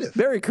creative.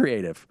 Very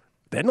creative.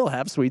 Then they'll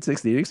have Sweet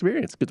 16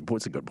 experience.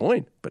 It's a good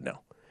point, but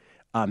no.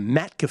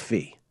 Matt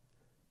Caffey.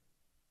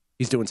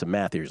 He's doing some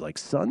math here. He's like,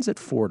 Suns at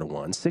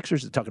 4-1.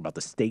 Sixers, talking about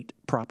the state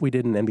prop we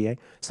did in NBA.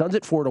 Suns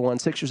at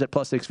 4-1. Sixers at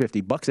plus 650.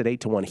 Bucks at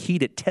 8-1.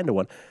 Heat at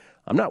 10-1.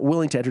 I'm not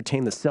willing to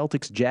entertain the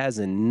Celtics, Jazz,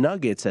 and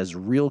Nuggets as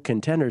real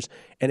contenders.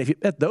 And if you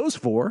bet those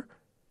four,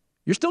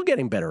 you're still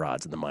getting better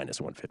odds than the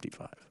minus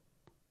 155.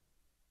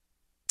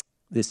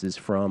 This is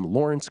from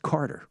Lawrence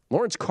Carter.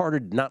 Lawrence Carter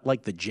did not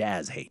like the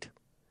Jazz hate.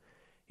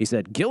 He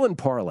said, Gil and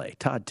Parlay,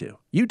 Todd too.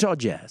 Utah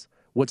Jazz.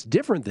 What's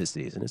different this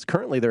season is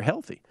currently they're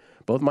healthy.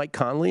 Both Mike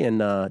Conley and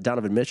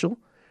Donovan Mitchell.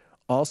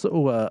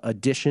 Also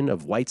addition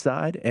of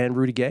Whiteside and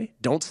Rudy Gay.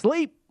 Don't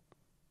sleep.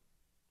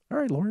 All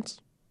right,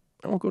 Lawrence.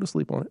 I won't go to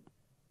sleep on it.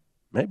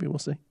 Maybe we'll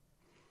see.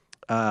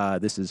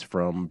 This is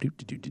from...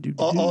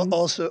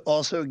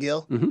 Also,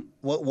 Gil,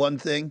 one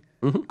thing.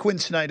 Quinn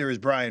Snyder is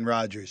Brian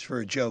Rogers for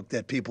a joke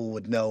that people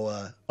would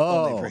know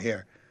only for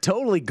here.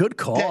 Totally good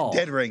call.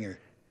 Dead ringer.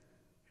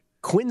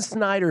 Quinn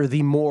Snyder,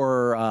 the more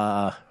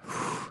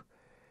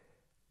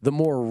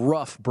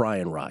rough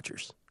Brian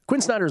Rogers.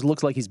 Quinn Snyder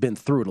looks like he's been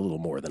through it a little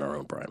more than our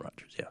own Brian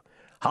Rogers. Yeah.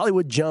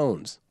 Hollywood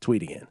Jones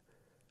tweeting in.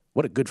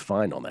 What a good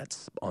find on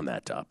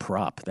that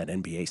prop, that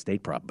NBA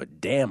state prop.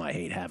 But damn, I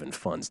hate having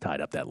funds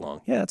tied up that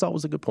long. Yeah, that's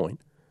always a good point.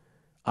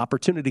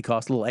 Opportunity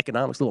cost, a little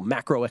economics, a little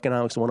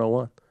macroeconomics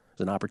 101.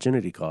 There's an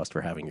opportunity cost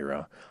for having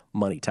your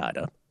money tied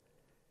up.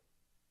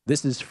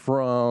 This is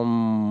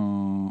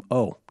from,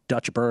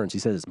 Dutch Burns. He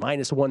says it's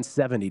minus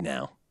 170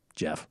 now,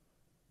 Jeff.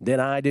 Did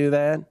I do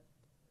that?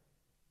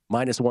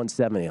 Minus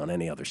 170 on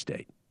any other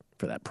state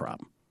for that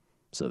prop.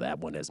 So that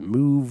one has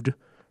moved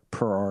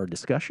per our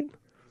discussion.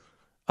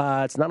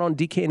 It's not on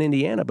DK in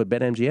Indiana, but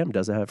BetMGM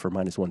does have it for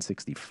minus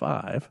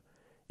 165.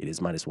 It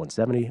is minus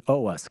 170.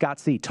 Scott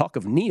C., talk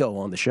of Neo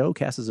on the show,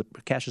 cashes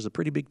a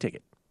pretty big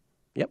ticket.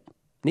 Yep,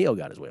 Neo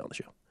got his way on the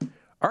show.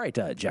 All right,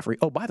 Jeffrey.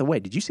 Oh, by the way,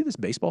 did you see this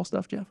baseball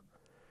stuff, Jeff?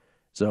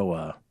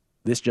 So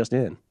this just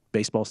in.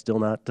 Baseball still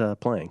not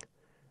playing.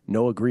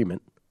 No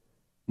agreement.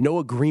 No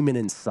agreement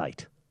in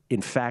sight.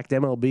 In fact,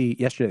 MLB,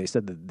 yesterday they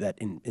said that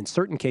in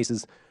certain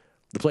cases,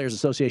 the Players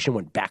Association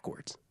went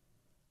backwards.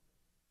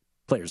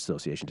 Players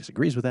Association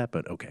disagrees with that,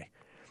 but okay.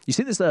 You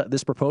see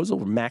this proposal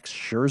from Max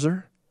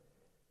Scherzer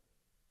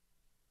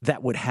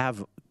that would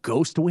have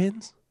ghost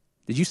wins?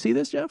 Did you see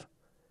this, Jeff?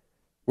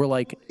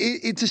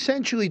 It's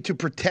essentially to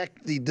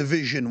protect the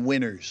division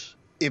winners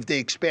if they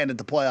expanded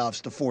the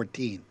playoffs to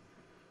 14.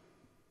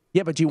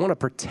 Yeah, but do you want to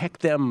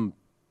protect them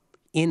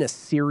in a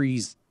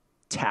series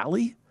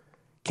tally?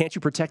 Can't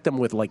you protect them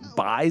with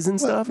buys and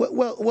stuff?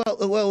 Well.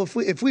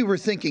 If we were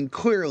thinking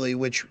clearly,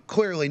 which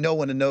clearly no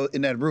one in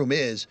that room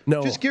is,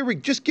 just get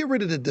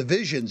rid of the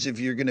divisions if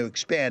you're going to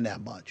expand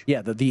that much.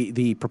 Yeah,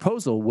 the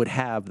proposal would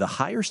have the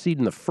higher seed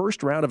in the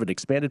first round of an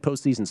expanded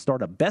postseason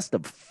start a best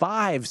of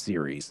 5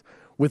 series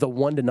with a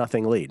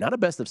 1-0 lead, not a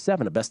best of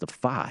 7, a best of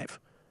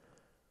 5.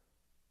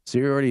 So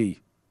you're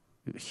already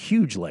a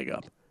huge leg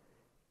up.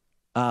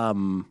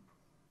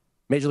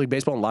 Major League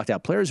Baseball and locked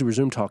out players who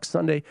resumed talks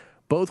Sunday.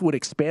 Both would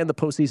expand the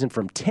postseason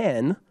from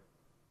 10.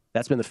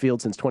 That's been the field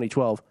since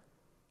 2012,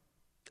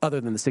 other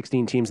than the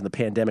 16 teams in the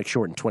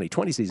pandemic-shortened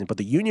 2020 season. But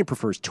the union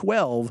prefers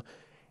 12,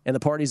 and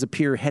the parties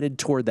appear headed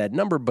toward that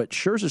number. But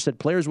Scherzer said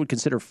players would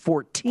consider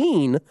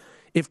 14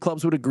 if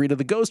clubs would agree to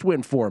the ghost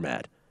win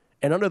format.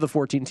 And under the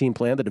 14-team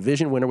plan, the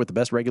division winner with the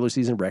best regular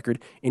season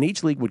record in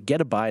each league would get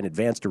a bye and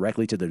advance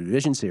directly to the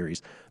division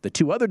series. The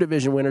 2 other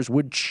division winners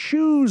would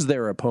choose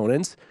their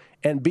opponents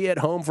and be at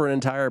home for an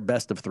entire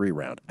best-of-3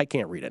 round. I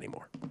can't read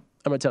anymore.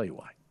 I'm going to tell you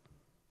why.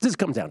 This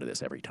comes down to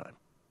this every time.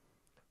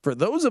 For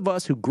those of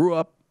us who grew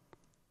up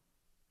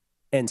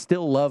and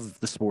still love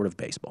the sport of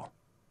baseball.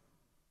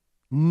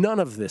 None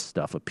of this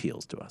stuff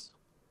appeals to us.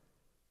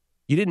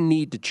 You didn't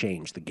need to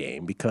change the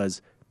game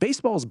because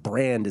baseball's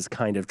brand is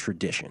kind of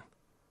tradition,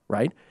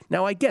 right?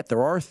 Now, I get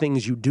there are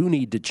things you do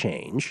need to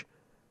change,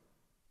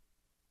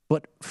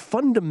 but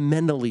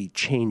fundamentally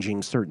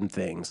changing certain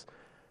things,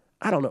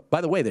 I don't know.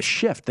 By the way, the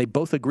shift, they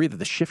both agree that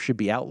the shift should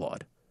be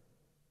outlawed.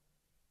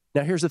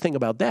 Now, here's the thing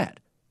about that.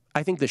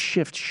 I think the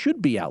shift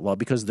should be outlawed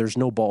because there's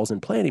no balls in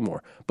play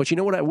anymore. But you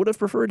know what I would have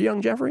preferred,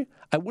 young Jeffrey?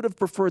 I would have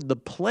preferred the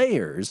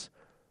players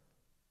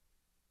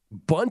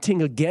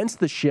bunting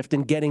against the shift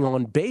and getting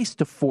on base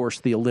to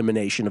force the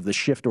elimination of the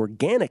shift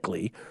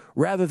organically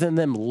rather than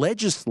them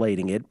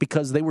legislating it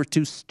because they were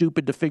too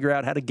stupid to figure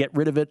out how to get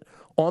rid of it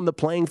on the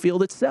playing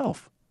field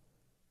itself.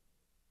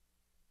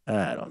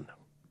 I don't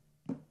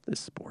know. This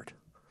sport.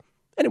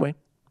 Anyway,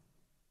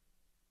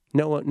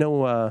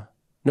 no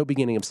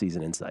beginning of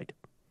season in sight.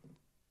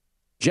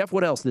 Jeff,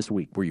 what else this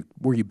week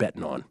were you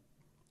betting on?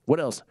 What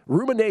else?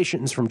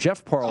 Ruminations from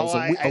Jeff Parles,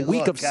 a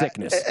week of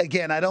sickness.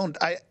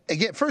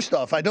 First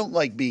off, I don't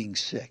like being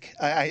sick.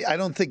 I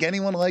don't think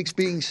anyone likes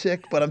being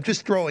sick, but I'm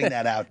just throwing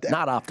that out there.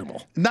 Not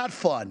optimal. Not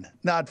fun.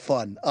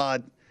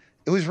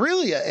 It was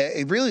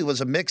really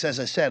was a mix, as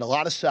I said, a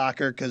lot of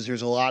soccer because there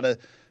was a lot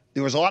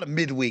of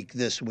midweek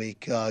this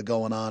week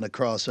going on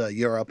across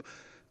Europe.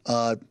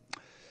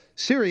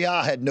 Serie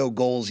A had no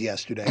goals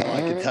yesterday, all I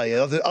can tell you,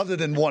 other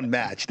than one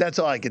match. That's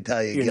all I can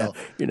tell you, Gil.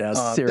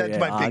 Serie that's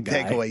my big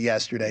guy. takeaway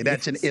yesterday.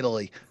 That's in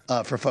Italy,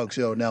 for folks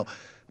who don't know.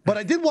 But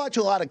I did watch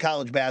a lot of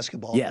college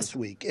basketball this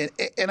week.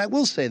 And I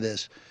will say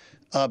this,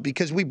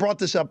 because we brought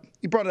this up.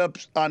 You brought it up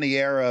on the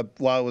air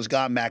while I was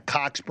gone. Matt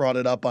Cox brought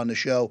it up on the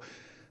show.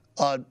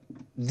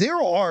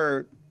 There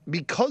are,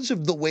 because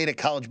of the way that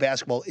college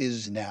basketball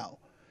is now,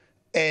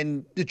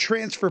 and the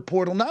transfer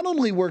portal not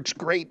only works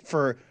great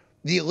for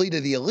the elite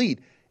of the elite,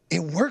 it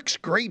works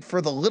great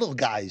for the little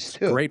guys,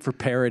 too. Great for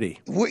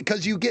parity.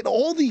 Because you get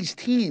all these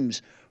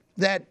teams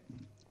that,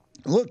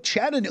 look,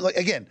 Chattanooga,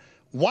 again,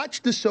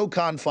 watch the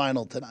SoCon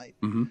final tonight.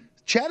 Mm-hmm.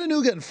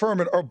 Chattanooga and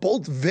Furman are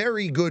both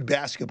very good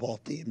basketball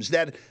teams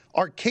that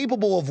are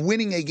capable of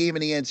winning a game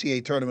in the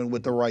NCAA tournament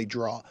with the right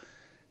draw.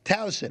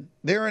 Towson,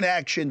 they're in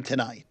action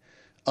tonight.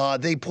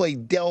 They play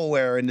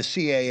Delaware in the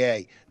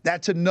CAA.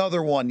 That's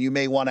another one you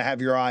may want to have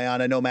your eye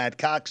on. I know Matt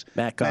Cox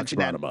mentioned brought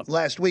that him up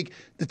last week.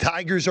 The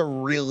Tigers are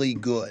really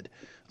good.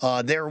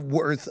 They're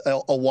worth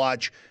a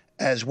watch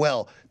as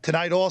well.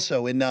 Tonight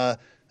also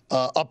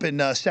up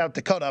in South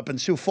Dakota, up in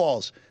Sioux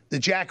Falls, the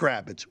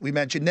Jackrabbits. We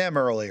mentioned them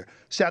earlier.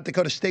 South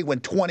Dakota State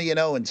went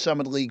 20-0 in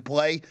Summit League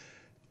play.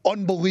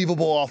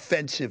 Unbelievable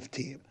offensive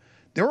team.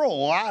 There are a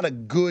lot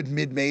of good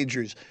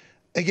mid-majors.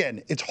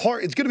 Again, it's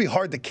hard. It's going to be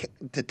hard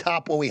to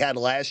top what we had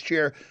last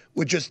year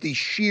with just the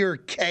sheer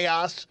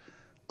chaos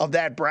of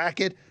that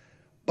bracket.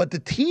 But the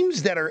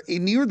teams that are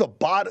near the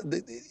bottom,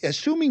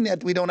 assuming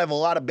that we don't have a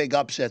lot of big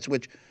upsets,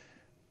 which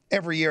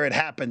every year it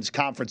happens,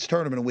 conference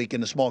tournament week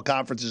in the small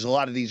conferences, a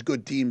lot of these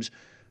good teams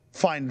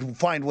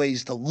find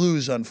ways to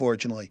lose,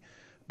 unfortunately.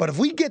 But if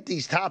we get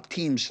these top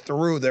teams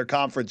through their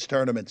conference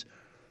tournaments,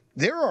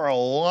 there are a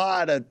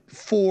lot of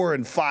 4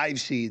 and 5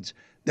 seeds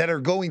that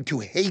are going to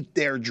hate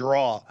their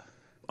draw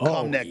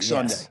come next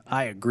Sunday.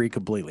 I agree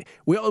completely.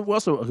 We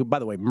also, by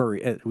the way,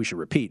 Murray, we should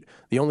repeat,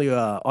 the only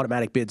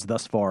automatic bids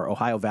thus far,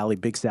 Ohio Valley,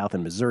 Big South,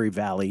 and Missouri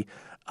Valley,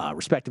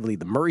 respectively.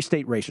 The Murray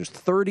State Racers,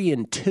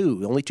 30-2.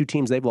 The only two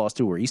teams they've lost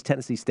to were East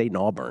Tennessee State and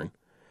Auburn.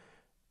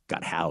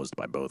 Got housed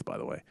by both, by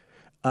the way.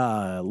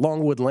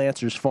 Longwood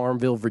Lancers,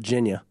 Farmville,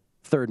 Virginia.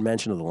 Third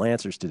mention of the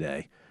Lancers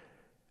today.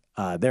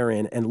 They're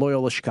in. And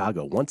Loyola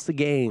Chicago, once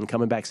again,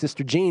 coming back.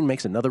 Sister Jean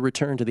makes another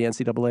return to the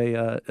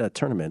NCAA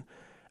tournament.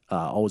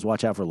 Always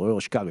watch out for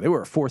Loyola Chicago. They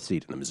were a 4th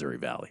seed in the Missouri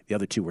Valley. The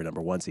other two were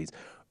number 1 seeds.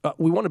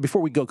 We wanted,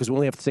 before we go, because we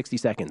only have 60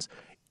 seconds,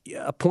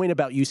 a point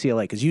about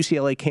UCLA, because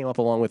UCLA came up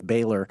along with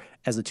Baylor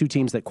as the two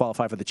teams that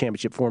qualify for the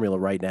championship formula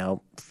right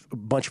now. A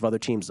bunch of other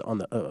teams,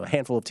 a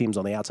handful of teams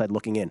on the outside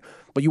looking in.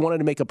 But you wanted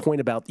to make a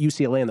point about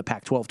UCLA in the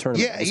Pac-12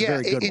 tournament.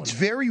 It's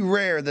very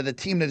rare that a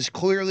team that is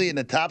clearly in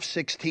the top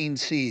 16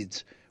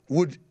 seeds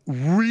would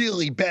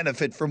really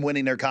benefit from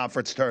winning their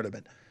conference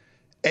tournament.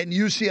 And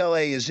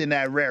UCLA is in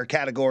that rare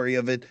category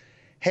of it.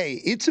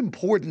 Hey, it's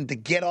important to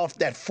get off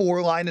that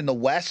 4 line in the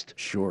West.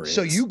 Sure is.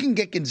 So you can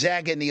get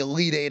Gonzaga in the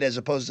Elite 8 as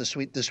opposed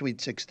to the Sweet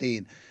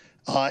 16.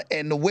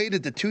 And the way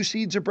that the 2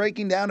 seeds are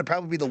breaking down, it'd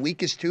probably be the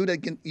weakest 2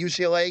 that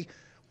UCLA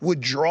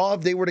would draw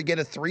if they were to get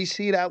a 3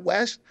 seed out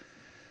West.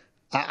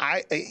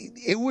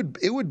 It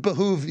would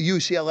behoove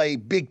UCLA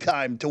big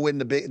time to win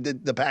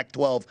the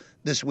Pac-12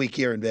 this week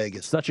here in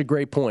Vegas. Such a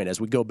great point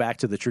as we go back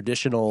to the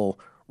traditional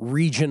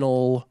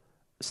regional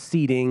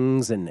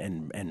seedings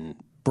and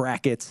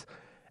brackets.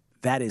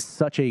 That is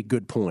such a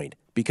good point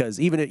because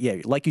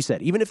like you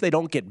said, even if they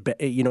don't get,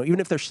 even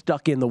if they're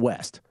stuck in the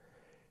West,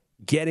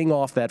 getting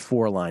off that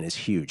 4 line is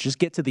huge. Just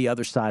get to the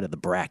other side of the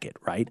bracket,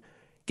 right?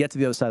 Get to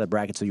the other side of the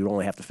bracket so you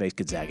only have to face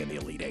Gonzaga in the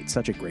Elite 8.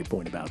 Such a great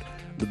point about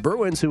the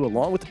Bruins, who,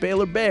 along with the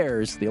Baylor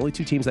Bears, the only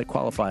 2 teams that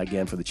qualify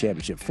again for the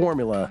championship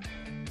formula,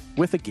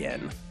 with,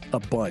 again, a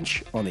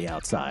bunch on the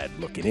outside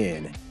looking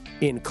in,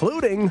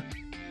 including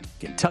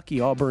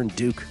Kentucky, Auburn,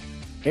 Duke,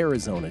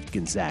 Arizona,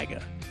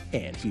 Gonzaga,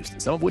 and Houston,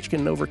 some of which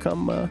can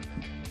overcome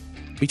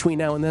between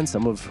now and then,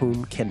 some of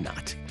whom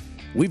cannot.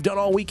 We've done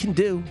all we can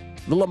do.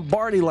 The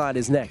Lombardi Line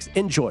is next.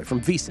 Enjoy from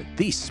VSiN,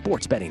 the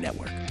Sports Betting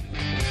Network.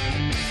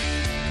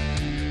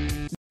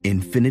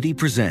 Infiniti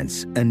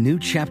presents a new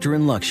chapter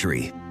in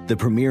luxury, the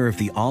premiere of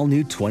the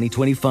all-new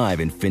 2025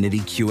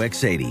 Infiniti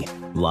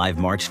QX80, live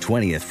March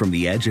 20th from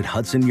the Edge at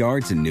Hudson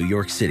Yards in New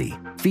York City,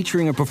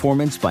 featuring a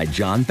performance by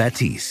Jon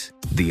Batiste.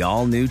 The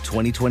all-new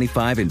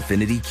 2025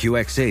 Infiniti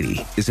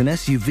QX80 is an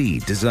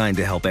SUV designed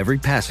to help every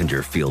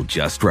passenger feel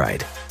just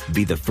right.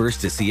 Be the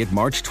first to see it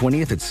March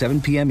 20th at 7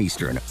 p.m.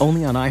 Eastern,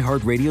 only on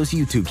iHeartRadio's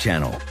YouTube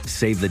channel.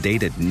 Save the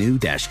date at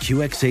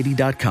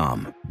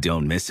new-QX80.com.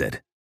 Don't miss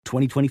it.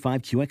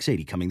 2025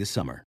 QX80 coming this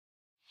summer.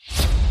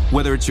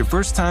 Whether it's your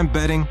first time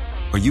betting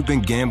or you've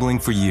been gambling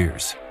for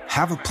years,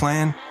 have a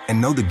plan and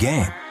know the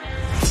game.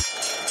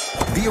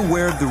 Be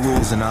aware of the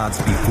rules and odds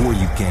before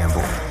you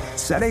gamble.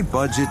 Set a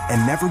budget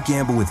and never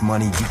gamble with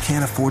money you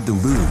can't afford to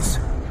lose.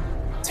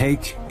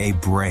 Take a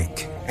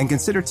break and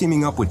consider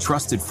teaming up with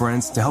trusted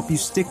friends to help you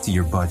stick to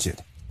your budget.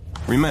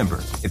 Remember,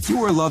 if you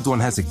or a loved one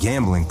has a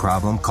gambling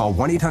problem, call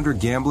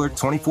 1-800-GAMBLER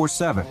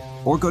 24/7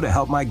 or go to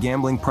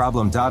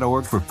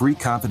helpmygamblingproblem.org for free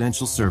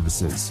confidential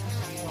services.